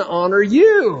down. I'm going to honor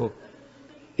you.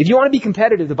 If you want to be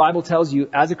competitive, the Bible tells you,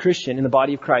 as a Christian in the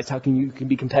body of Christ, how you can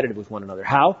be competitive with one another.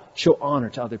 How? Show honor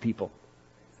to other people.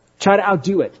 Try to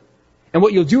outdo it. And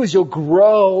what you'll do is you'll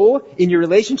grow in your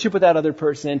relationship with that other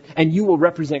person, and you will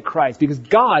represent Christ, because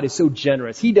God is so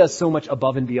generous. He does so much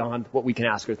above and beyond what we can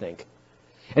ask or think.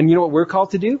 And you know what we're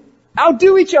called to do?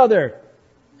 Outdo each other.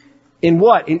 In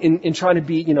what? In trying to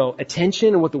be, attention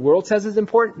and what the world says is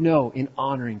important? No, in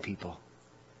honoring people.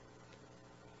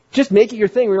 Just make it your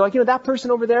thing. Where you're like, that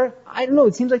person over there, I don't know,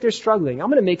 it seems like they're struggling. I'm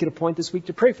going to make it a point this week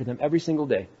to pray for them every single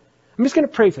day. I'm just going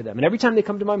to pray for them. And every time they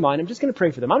come to my mind, I'm just going to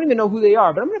pray for them. I don't even know who they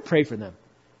are, but I'm going to pray for them.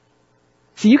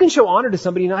 See, you can show honor to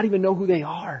somebody and not even know who they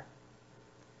are.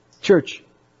 Church,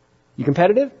 you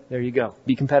competitive? There you go.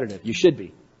 Be competitive. You should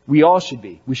be. We all should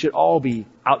be. We should all be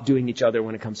outdoing each other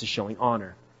when it comes to showing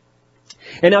honor.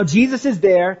 And now Jesus is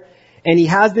there, and he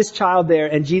has this child there,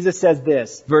 and Jesus says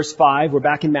this, verse 5, we're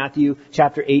back in Matthew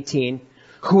chapter 18.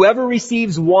 Whoever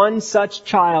receives one such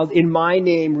child in my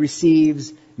name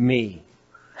receives me.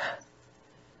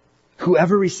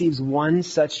 Whoever receives one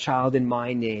such child in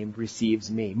my name receives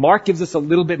me. Mark gives us a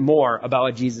little bit more about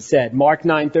what Jesus said. Mark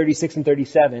 9:36 and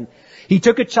 37. He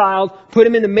took a child, put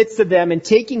him in the midst of them, and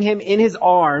taking him in his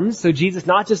arms, so Jesus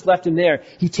not just left him there,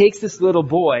 he takes this little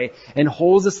boy and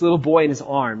holds this little boy in his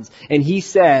arms. And he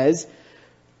says,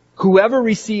 whoever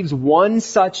receives one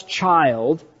such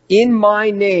child in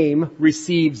my name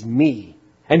receives me.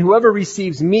 And whoever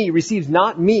receives me receives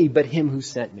not me, but him who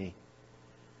sent me.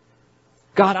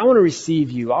 God, I want to receive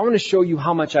you. I want to show you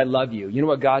how much I love you. You know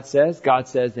what God says? God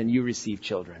says, then you receive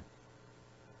children.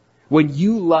 When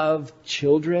you love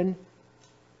children,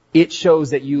 it shows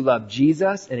that you love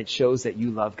Jesus and it shows that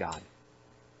you love God.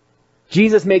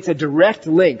 Jesus makes a direct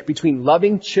link between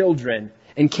loving children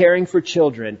and caring for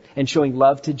children and showing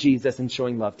love to Jesus and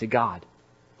showing love to God.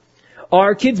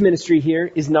 Our kids ministry here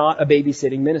is not a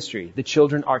babysitting ministry. The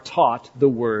children are taught the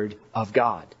Word of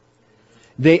God.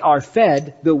 They are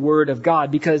fed the Word of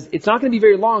God because it's not going to be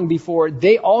very long before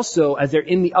they also, as they're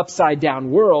in the upside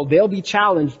down world, they'll be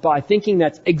challenged by thinking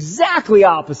that's exactly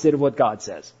opposite of what God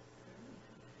says.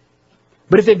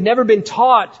 But if they've never been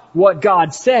taught what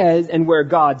God says and where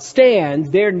God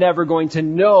stands, they're never going to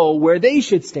know where they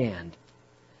should stand.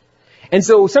 And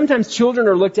so sometimes children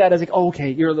are looked at as like, oh,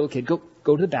 okay, you're a little kid. Go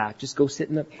to the back. Just go sit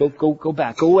in the, go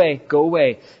back. Go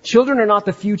away. Children are not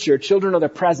the future. Children are the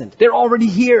present. They're already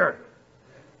here.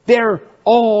 They're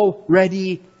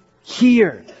already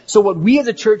here. So what we as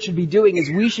a church should be doing is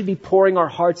we should be pouring our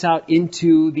hearts out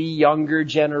into the younger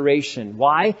generation.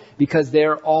 Why? Because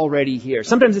they're already here.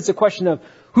 Sometimes it's a question of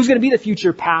who's going to be the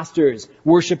future pastors,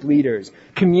 worship leaders,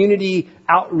 community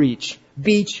outreach,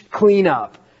 beach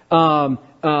cleanup,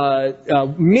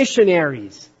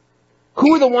 missionaries.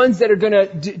 Who are the ones that are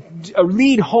going to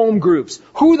lead home groups?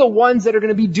 Who are the ones that are going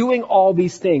to be doing all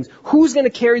these things? Who's going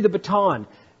to carry the baton?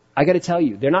 I got to tell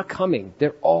you, they're not coming.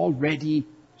 They're already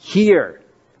here.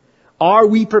 Are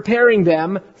we preparing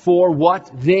them for what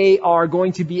they are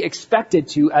going to be expected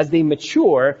to as they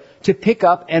mature to pick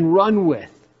up and run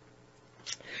with?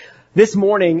 This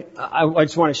morning, I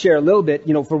just want to share a little bit,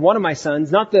 for one of my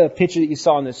sons, not the picture that you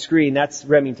saw on the screen, that's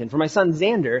Remington. For my son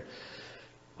Xander,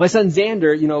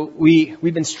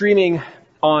 we've been streaming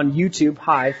on YouTube,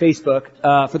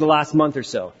 Facebook, for the last month or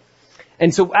so.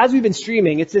 And so as we've been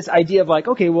streaming, it's this idea of like,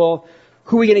 okay, well,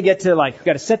 who are we going to get to we've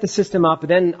got to set the system up, but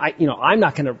then I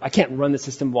can't run the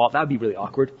system that would be really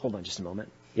awkward. Hold on just a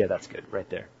moment. Yeah, that's good. Right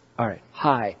there. All right.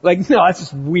 Hi. No, that's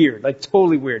just weird.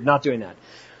 Totally weird. Not doing that.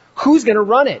 Who's going to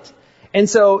run it? And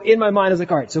so in my mind, I was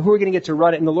like, all right, so who are we going to get to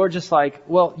run it? And the Lord just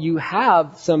well, you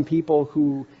have some people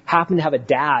who happen to have a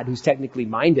dad who's technically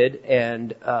minded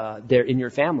and, they're in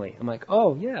your family. I'm like,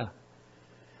 oh yeah.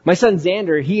 My son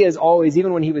Xander, he is always,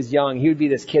 even when he was young, he would be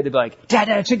this kid that'd be like,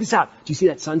 Dad, check this out. Do you see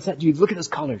that sunset? Dude, look at those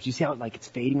colors. Do you see how it's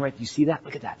fading right? Do you see that?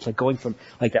 Look at that. It's going from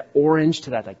that orange to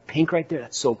that pink right there.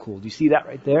 That's so cool. Do you see that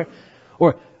right there?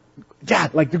 Or,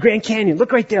 Dad, the Grand Canyon.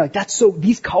 Look right there.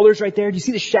 These colors right there. Do you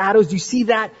see the shadows? Do you see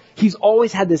that? He's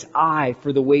always had this eye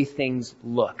for the way things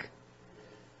look.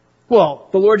 Well,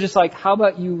 the Lord just how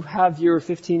about you have your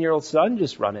 15-year-old son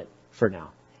just run it for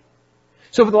now?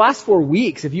 So for the last 4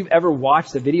 weeks, if you've ever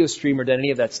watched the video stream or done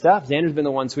any of that stuff, Xander's been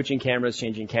the one switching cameras,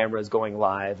 changing cameras, going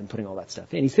live, and putting all that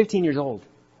stuff in. He's 15 years old.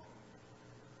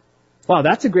 Wow,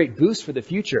 that's a great boost for the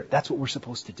future. That's what we're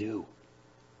supposed to do.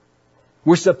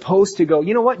 We're supposed to go,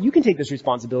 you know what? You can take this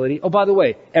responsibility. Oh, by the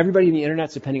way, everybody on the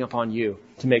internet's depending upon you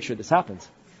to make sure this happens.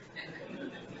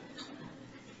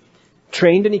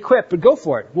 Trained and equipped, but go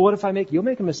for it. Well, what if you'll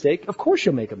make a mistake? Of course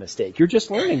you'll make a mistake. You're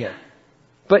just learning it.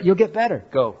 But you'll get better.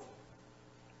 Go.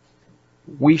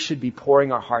 We should be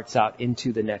pouring our hearts out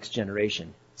into the next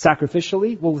generation.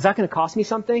 Sacrificially? Well, is that going to cost me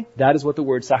something? That is what the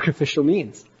word sacrificial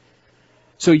means.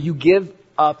 So you give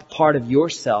up part of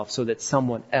yourself so that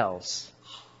someone else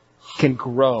can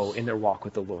grow in their walk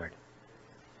with the Lord.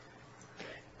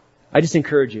 I just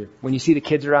encourage you, when you see the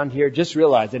kids around here, just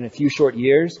realize that in a few short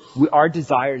years, our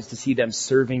desire is to see them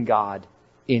serving God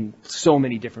in so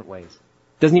many different ways.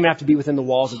 Doesn't even have to be within the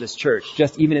walls of this church,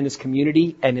 just even in this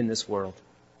community and in this world.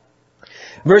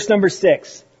 Verse number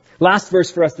 6. Last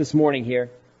verse for us this morning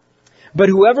here. But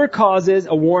whoever causes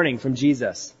a warning from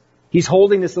Jesus. He's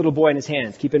holding this little boy in his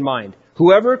hands. Keep in mind.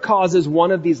 Whoever causes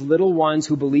one of these little ones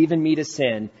who believe in me to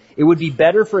sin, it would be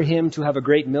better for him to have a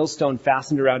great millstone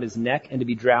fastened around his neck and to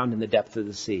be drowned in the depth of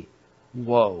the sea.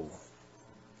 Whoa.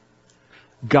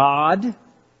 God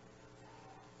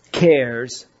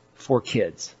cares for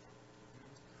kids.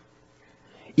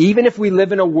 Even if we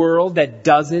live in a world that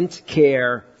doesn't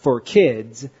care for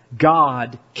kids,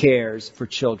 God cares for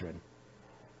children.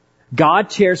 God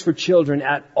cares for children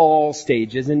at all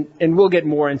stages, and we'll get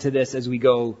more into this as we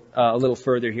go a little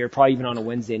further here, probably even on a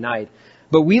Wednesday night.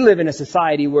 But we live in a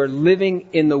society where living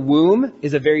in the womb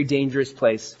is a very dangerous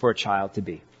place for a child to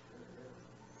be.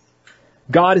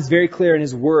 God is very clear in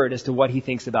His Word as to what He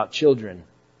thinks about children.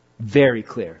 Very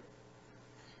clear.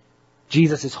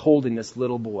 Jesus is holding this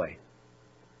little boy.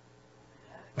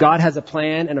 God has a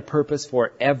plan and a purpose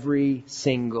for every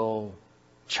single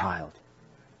child.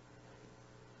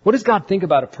 What does God think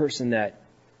about a person that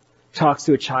talks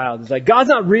to a child? It's like, God's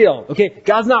not real, okay?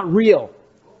 God's not real.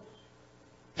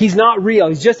 He's not real.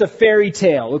 He's just a fairy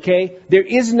tale, okay? There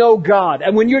is no God.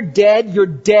 And when you're dead, you're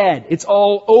dead. It's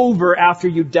all over after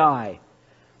you die.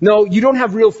 No, you don't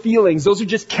have real feelings. Those are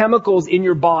just chemicals in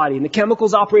your body. And the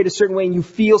chemicals operate a certain way and you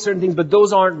feel certain things, but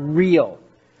those aren't real.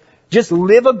 Just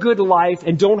live a good life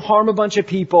and don't harm a bunch of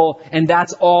people, and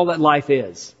that's all that life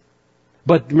is.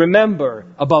 But remember,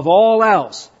 above all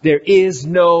else, there is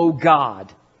no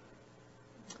God.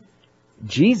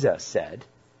 Jesus said,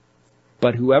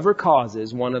 but whoever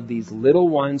causes one of these little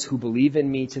ones who believe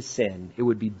in me to sin, it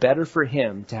would be better for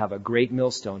him to have a great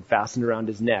millstone fastened around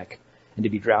his neck and to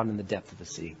be drowned in the depth of the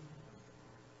sea.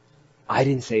 I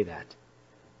didn't say that.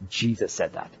 Jesus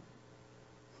said that.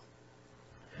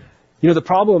 You know, the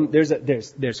problem,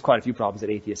 there's quite a few problems that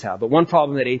atheists have, but one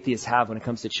problem that atheists have when it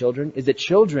comes to children is that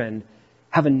children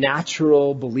have a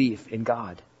natural belief in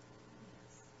God.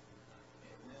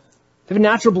 They have a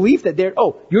natural belief that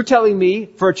you're telling me,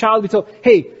 for a child to be told,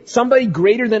 hey, somebody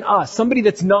greater than us, somebody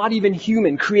that's not even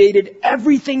human, created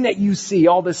everything that you see,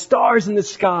 all the stars in the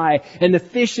sky and the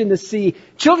fish in the sea.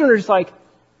 Children are just like,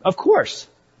 of course,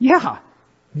 yeah.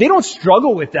 They don't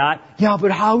struggle with that. Yeah,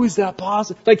 but how is that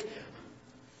possible? Like,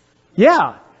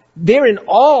 yeah, they're in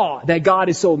awe that God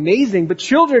is so amazing, but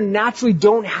children naturally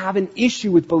don't have an issue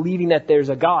with believing that there's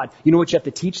a God. You know what you have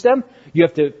to teach them? You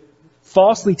have to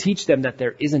falsely teach them that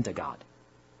there isn't a God.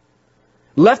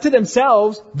 Left to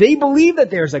themselves, they believe that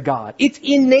there's a God. It's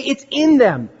in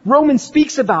them. Romans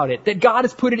speaks about it, that God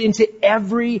has put it into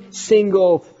every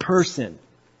single person.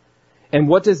 And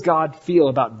what does God feel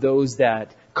about those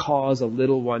that cause a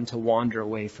little one to wander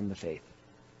away from the faith?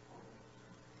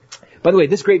 By the way,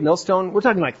 this great millstone, we're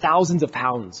talking like thousands of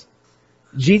pounds.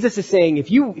 Jesus is saying,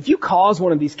 if you cause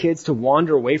one of these kids to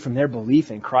wander away from their belief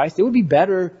in Christ, it would be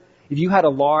better if you had a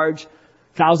large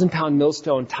 1,000-pound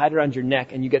millstone tied around your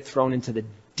neck and you get thrown into the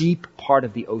deep part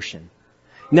of the ocean.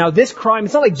 Now, this crime,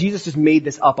 it's not like Jesus just made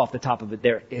this up off the top of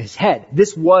his head.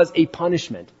 This was a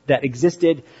punishment that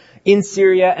existed in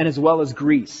Syria and as well as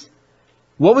Greece.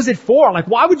 What was it for? Like,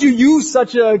 why would you use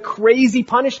such a crazy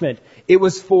punishment? It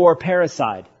was for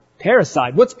parricide.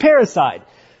 Parricide. What's parricide?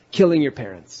 Killing your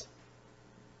parents.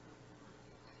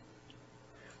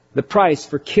 The price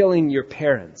for killing your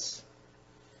parents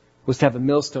was to have a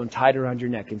millstone tied around your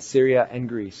neck in Syria and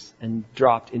Greece and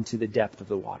dropped into the depth of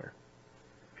the water.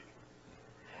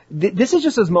 This is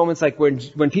just those moments like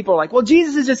when people are like, well,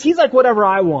 he's like whatever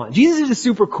I want. Jesus is just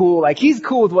super cool. Like, he's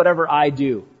cool with whatever I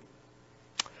do.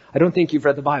 I don't think you've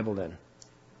read the Bible then.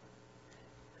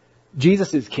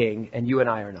 Jesus is king and you and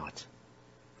I are not.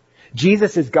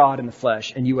 Jesus is God in the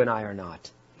flesh, and you and I are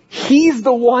not. He's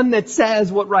the one that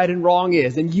says what right and wrong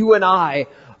is, and you and I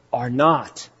are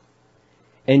not.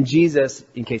 And Jesus,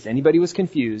 in case anybody was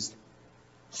confused,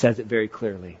 says it very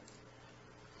clearly.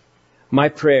 My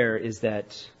prayer is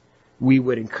that we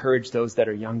would encourage those that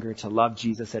are younger to love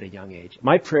Jesus at a young age.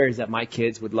 My prayer is that my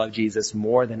kids would love Jesus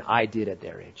more than I did at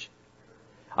their age.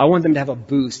 I want them to have a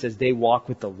boost as they walk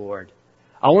with the Lord.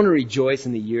 I want to rejoice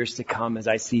in the years to come as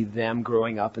I see them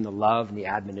growing up in the love and the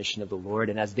admonition of the Lord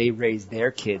and as they raise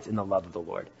their kids in the love of the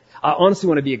Lord. I honestly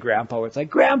want to be a grandpa where it's like,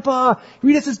 Grandpa,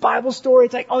 read us this Bible story.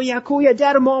 It's like, oh yeah, cool. Yeah,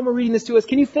 Dad and Mom are reading this to us.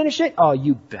 Can you finish it? Oh,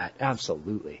 you bet.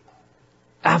 Absolutely.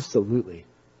 Absolutely.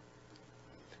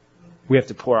 We have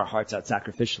to pour our hearts out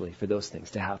sacrificially for those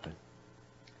things to happen.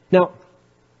 Now,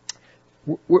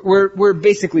 We're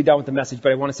basically done with the message,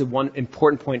 but I want to say one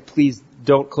important point. Please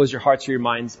don't close your hearts or your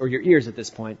minds or your ears at this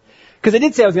point. Because I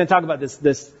did say I was going to talk about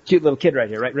this cute little kid right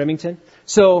here, right, Remington?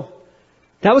 So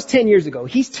that was 10 years ago.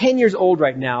 He's 10 years old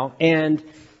right now, and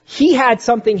he had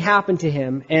something happen to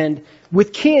him. And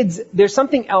with kids, there's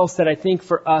something else that I think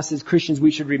for us as Christians we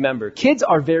should remember. Kids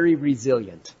are very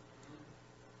resilient.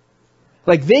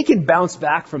 Like, they can bounce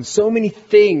back from so many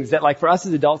things that, like, for us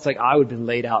as adults, like, I would have been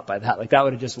laid out by that. Like, that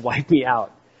would have just wiped me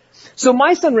out. So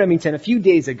my son Remington, a few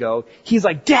days ago, he's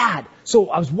like, Dad, so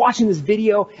I was watching this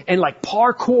video, and, like,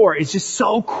 parkour is just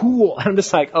so cool. And I'm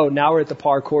just like, oh, now we're at the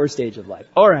parkour stage of life.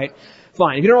 All right,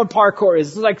 fine. If you don't know what parkour is,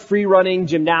 it's like free running,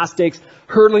 gymnastics,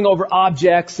 hurdling over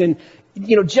objects, and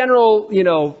general,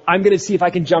 I'm going to see if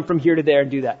I can jump from here to there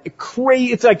and do that.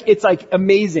 It's like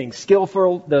amazing.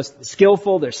 Skillful, there's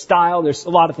style, there's a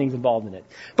lot of things involved in it.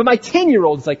 But my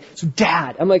 10-year-old is like, so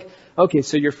Dad, I'm like, okay,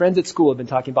 so your friends at school have been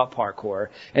talking about parkour,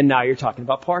 and now you're talking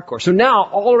about parkour. So now,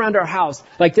 all around our house,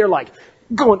 like, they're like,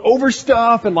 going over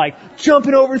stuff and like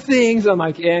jumping over things. I'm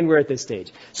like, and we're at this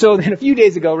stage. So then a few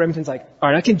days ago, Remington's like, all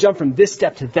right, I can jump from this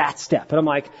step to that step. And I'm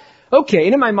like, okay.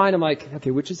 And in my mind, I'm like,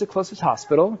 okay, which is the closest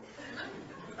hospital?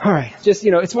 All right, just,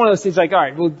 it's one of those things like, all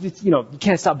right, well, you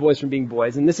can't stop boys from being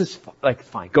boys, and this is like,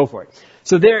 fine, go for it.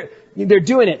 So they're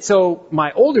doing it. So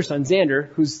my older son, Xander,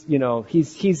 who's,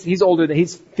 he's older than,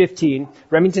 he's 15,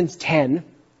 Remington's 10.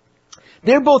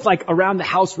 They're both like around the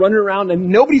house, running around, and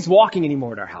nobody's walking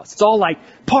anymore at our house. It's all like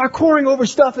parkouring over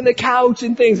stuff in the couch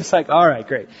and things. It's like, all right,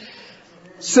 great.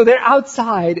 So they're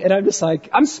outside, and I'm just like,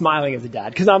 I'm smiling as a dad,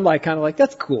 because I'm like, kind of like,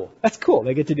 that's cool. That's cool.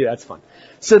 They get to do that. That's fun.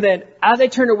 So then, as I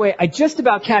turn away, I just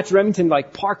about catch Remington,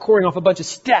 like, parkouring off a bunch of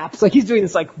steps. Like, he's doing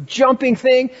this, like, jumping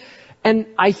thing. And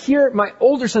I hear my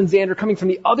older son, Xander, coming from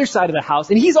the other side of the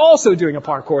house, and he's also doing a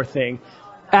parkour thing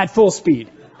at full speed.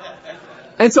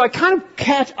 And so I kind of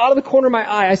catch out of the corner of my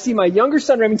eye, I see my younger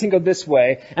son, Remington, go this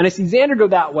way, and I see Xander go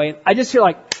that way, and I just hear,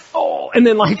 like, oh, and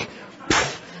then, like,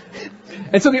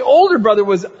 and so the older brother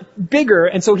was bigger,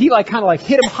 and so he like kind of like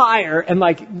hit him higher, and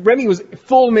like Remy was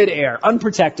full midair,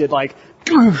 unprotected, like,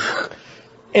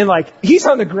 and like he's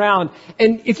on the ground.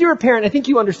 And if you're a parent, I think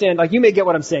you understand, like you may get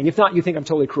what I'm saying. If not, you think I'm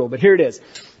totally cruel, but here it is.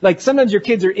 Like sometimes your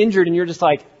kids are injured and you're just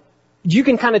like, you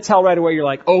can kind of tell right away, you're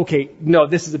like, oh, okay, no,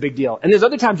 this is a big deal. And there's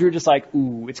other times you're just like,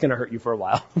 ooh, it's going to hurt you for a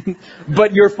while,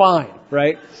 but you're fine,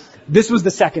 right? This was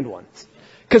the second one.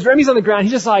 Because Remy's on the ground,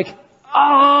 he's just like,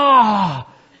 yeah!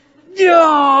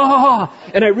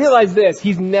 And I realized this,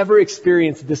 he's never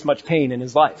experienced this much pain in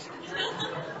his life.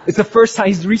 It's the first time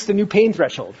he's reached a new pain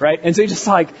threshold, right? And so he's just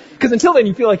like, because until then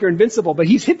you feel like you're invincible, but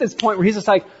he's hit this point where he's just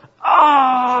like,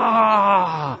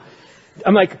 I'm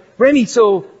like, Remy,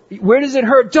 so where does it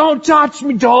hurt? Don't touch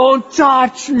me, don't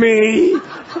touch me.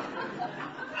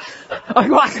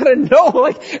 I'm like, I gotta know,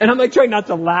 like, and I'm like trying not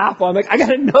to laugh. I'm like, I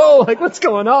gotta know, like, what's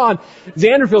going on?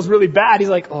 Xander feels really bad. He's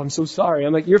like, oh, I'm so sorry.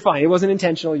 I'm like, you're fine. It wasn't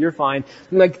intentional. You're fine.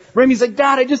 I'm like, Remy's like,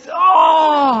 Dad, I just,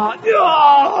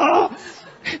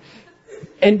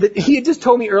 And he had just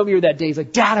told me earlier that day, he's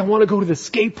like, Dad, I want to go to the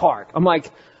skate park. I'm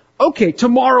like, okay,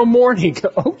 tomorrow morning.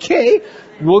 Okay,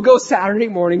 we'll go Saturday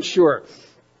morning, sure.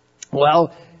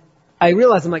 Well, I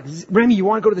realized, I'm like, Remy, you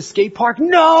want to go to the skate park?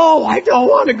 No, I don't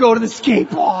want to go to the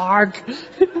skate park.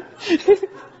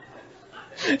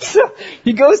 So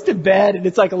he goes to bed, and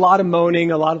it's like a lot of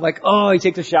moaning, a lot of like, oh, he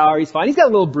takes a shower, he's fine. He's got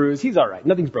a little bruise, he's all right,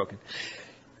 nothing's broken.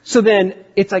 So then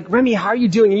it's like, Remy, how are you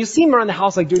doing? And you see him around the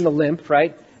house like doing the limp,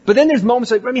 right? But then there's moments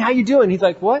like, Remy, how you doing? He's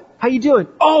like, what? How you doing?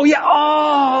 Oh, yeah,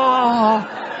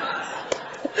 oh.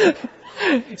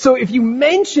 So if you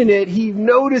mention it, he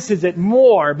notices it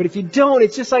more. But if you don't,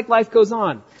 it's just like life goes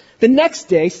on. The next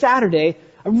day, Saturday,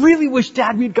 I really wish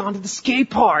Dad we had gone to the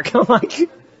skate park. I'm like,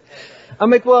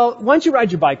 well, why don't you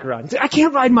ride your bike around? I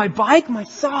can't ride my bike, my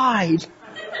side.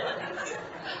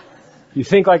 You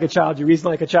think like a child, you reason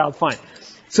like a child, fine.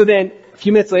 So then a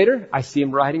few minutes later, I see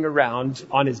him riding around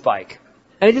on his bike.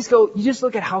 And I just go, you just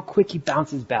look at how quick he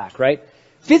bounces back, right?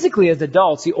 Physically, as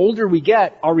adults, the older we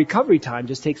get, our recovery time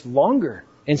just takes longer.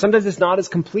 And sometimes it's not as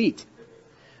complete.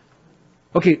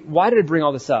 Okay, why did I bring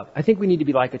all this up? I think we need to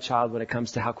be like a child when it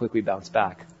comes to how quick we bounce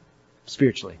back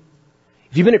spiritually.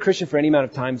 If you've been a Christian for any amount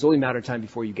of time, it's only a matter of time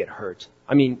before you get hurt.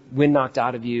 I mean, wind knocked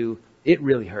out of you, it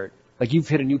really hurt. Like you've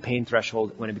hit a new pain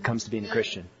threshold when it comes to being a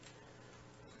Christian.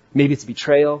 Maybe it's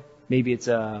betrayal. Maybe it's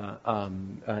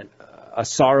a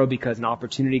sorrow because an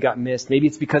opportunity got missed. Maybe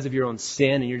it's because of your own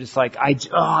sin, and you're just like, and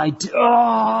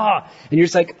you're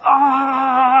just like,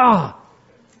 I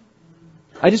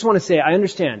just want to say, I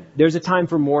understand. There's a time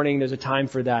for mourning. There's a time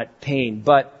for that pain,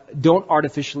 but don't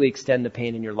artificially extend the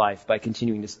pain in your life by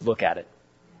continuing to look at it.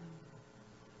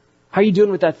 How are you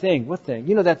doing with that thing? What thing?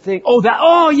 You know that thing?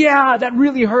 Oh yeah, that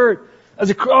really hurt. I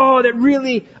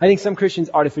think some Christians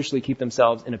artificially keep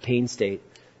themselves in a pain state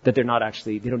that they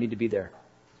don't need to be there.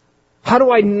 How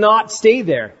do I not stay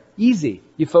there? Easy.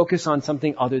 You focus on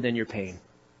something other than your pain.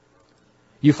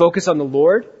 You focus on the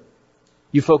Lord.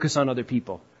 You focus on other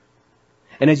people.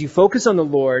 And as you focus on the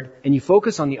Lord and you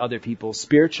focus on the other people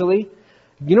spiritually,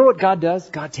 you know what God does?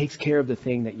 God takes care of the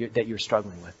thing that you're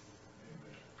struggling with.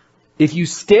 If you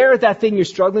stare at that thing you're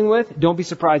struggling with, don't be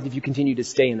surprised if you continue to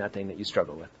stay in that thing that you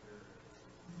struggle with.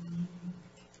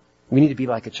 We need to be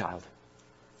like a child.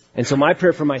 And so my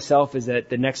prayer for myself is that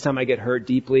the next time I get hurt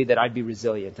deeply, that I'd be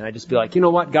resilient. And I'd just be like, you know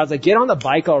what? God's like, get on the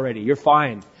bike already. You're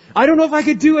fine. I don't know if I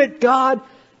could do it, God.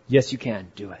 Yes, you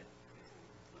can. Do it.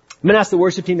 I'm going to ask the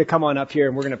worship team to come on up here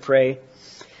and we're going to pray.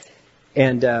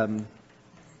 And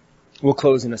we'll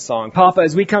close in a song. Papa,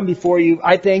 as we come before you,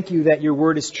 I thank you that your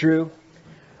word is true.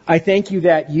 I thank you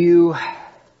that you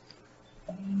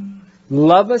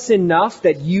love us enough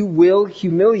that you will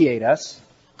humiliate us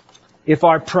if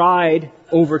our pride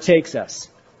overtakes us.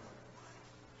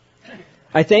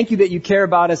 I thank you that you care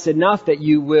about us enough that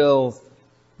you will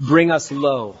bring us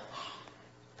low.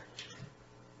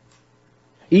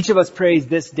 Each of us prays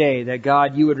this day that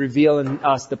God, you would reveal in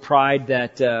us the pride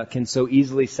that can so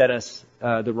easily set us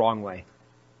the wrong way.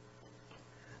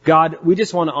 God, we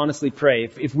just want to honestly pray.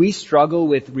 If we struggle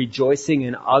with rejoicing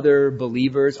in other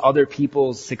believers, other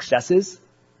people's successes,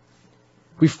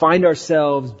 we find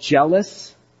ourselves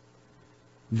jealous,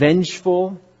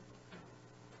 vengeful,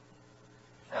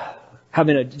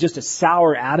 having just a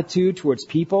sour attitude towards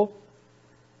people,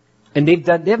 and they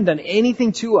haven't done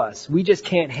anything to us. We just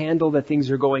can't handle that things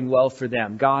are going well for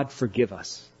them. God, forgive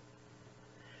us.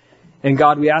 And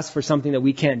God, we ask for something that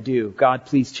we can't do. God,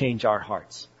 please change our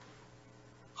hearts.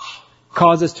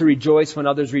 Cause us to rejoice when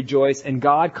others rejoice. And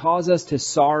God, cause us to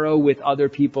sorrow with other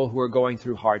people who are going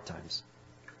through hard times.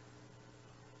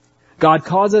 God,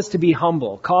 cause us to be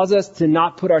humble. Cause us to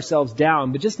not put ourselves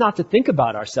down, but just not to think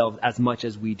about ourselves as much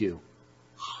as we do.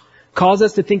 Cause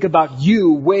us to think about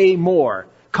you way more.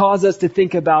 Cause us to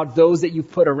think about those that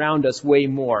you've put around us way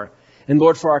more. And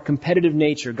Lord, for our competitive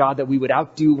nature, God, that we would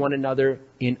outdo one another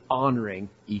in honoring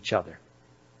each other.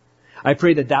 I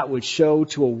pray that that would show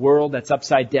to a world that's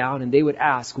upside down and they would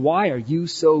ask, why are you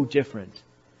so different?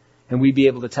 And we'd be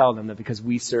able to tell them that because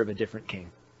we serve a different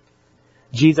king.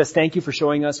 Jesus, thank you for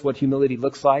showing us what humility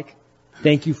looks like.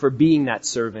 Thank you for being that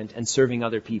servant and serving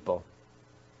other people.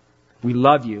 We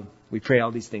love you. We pray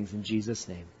all these things in Jesus'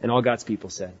 name. And all God's people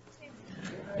said,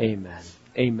 Amen.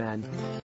 Amen.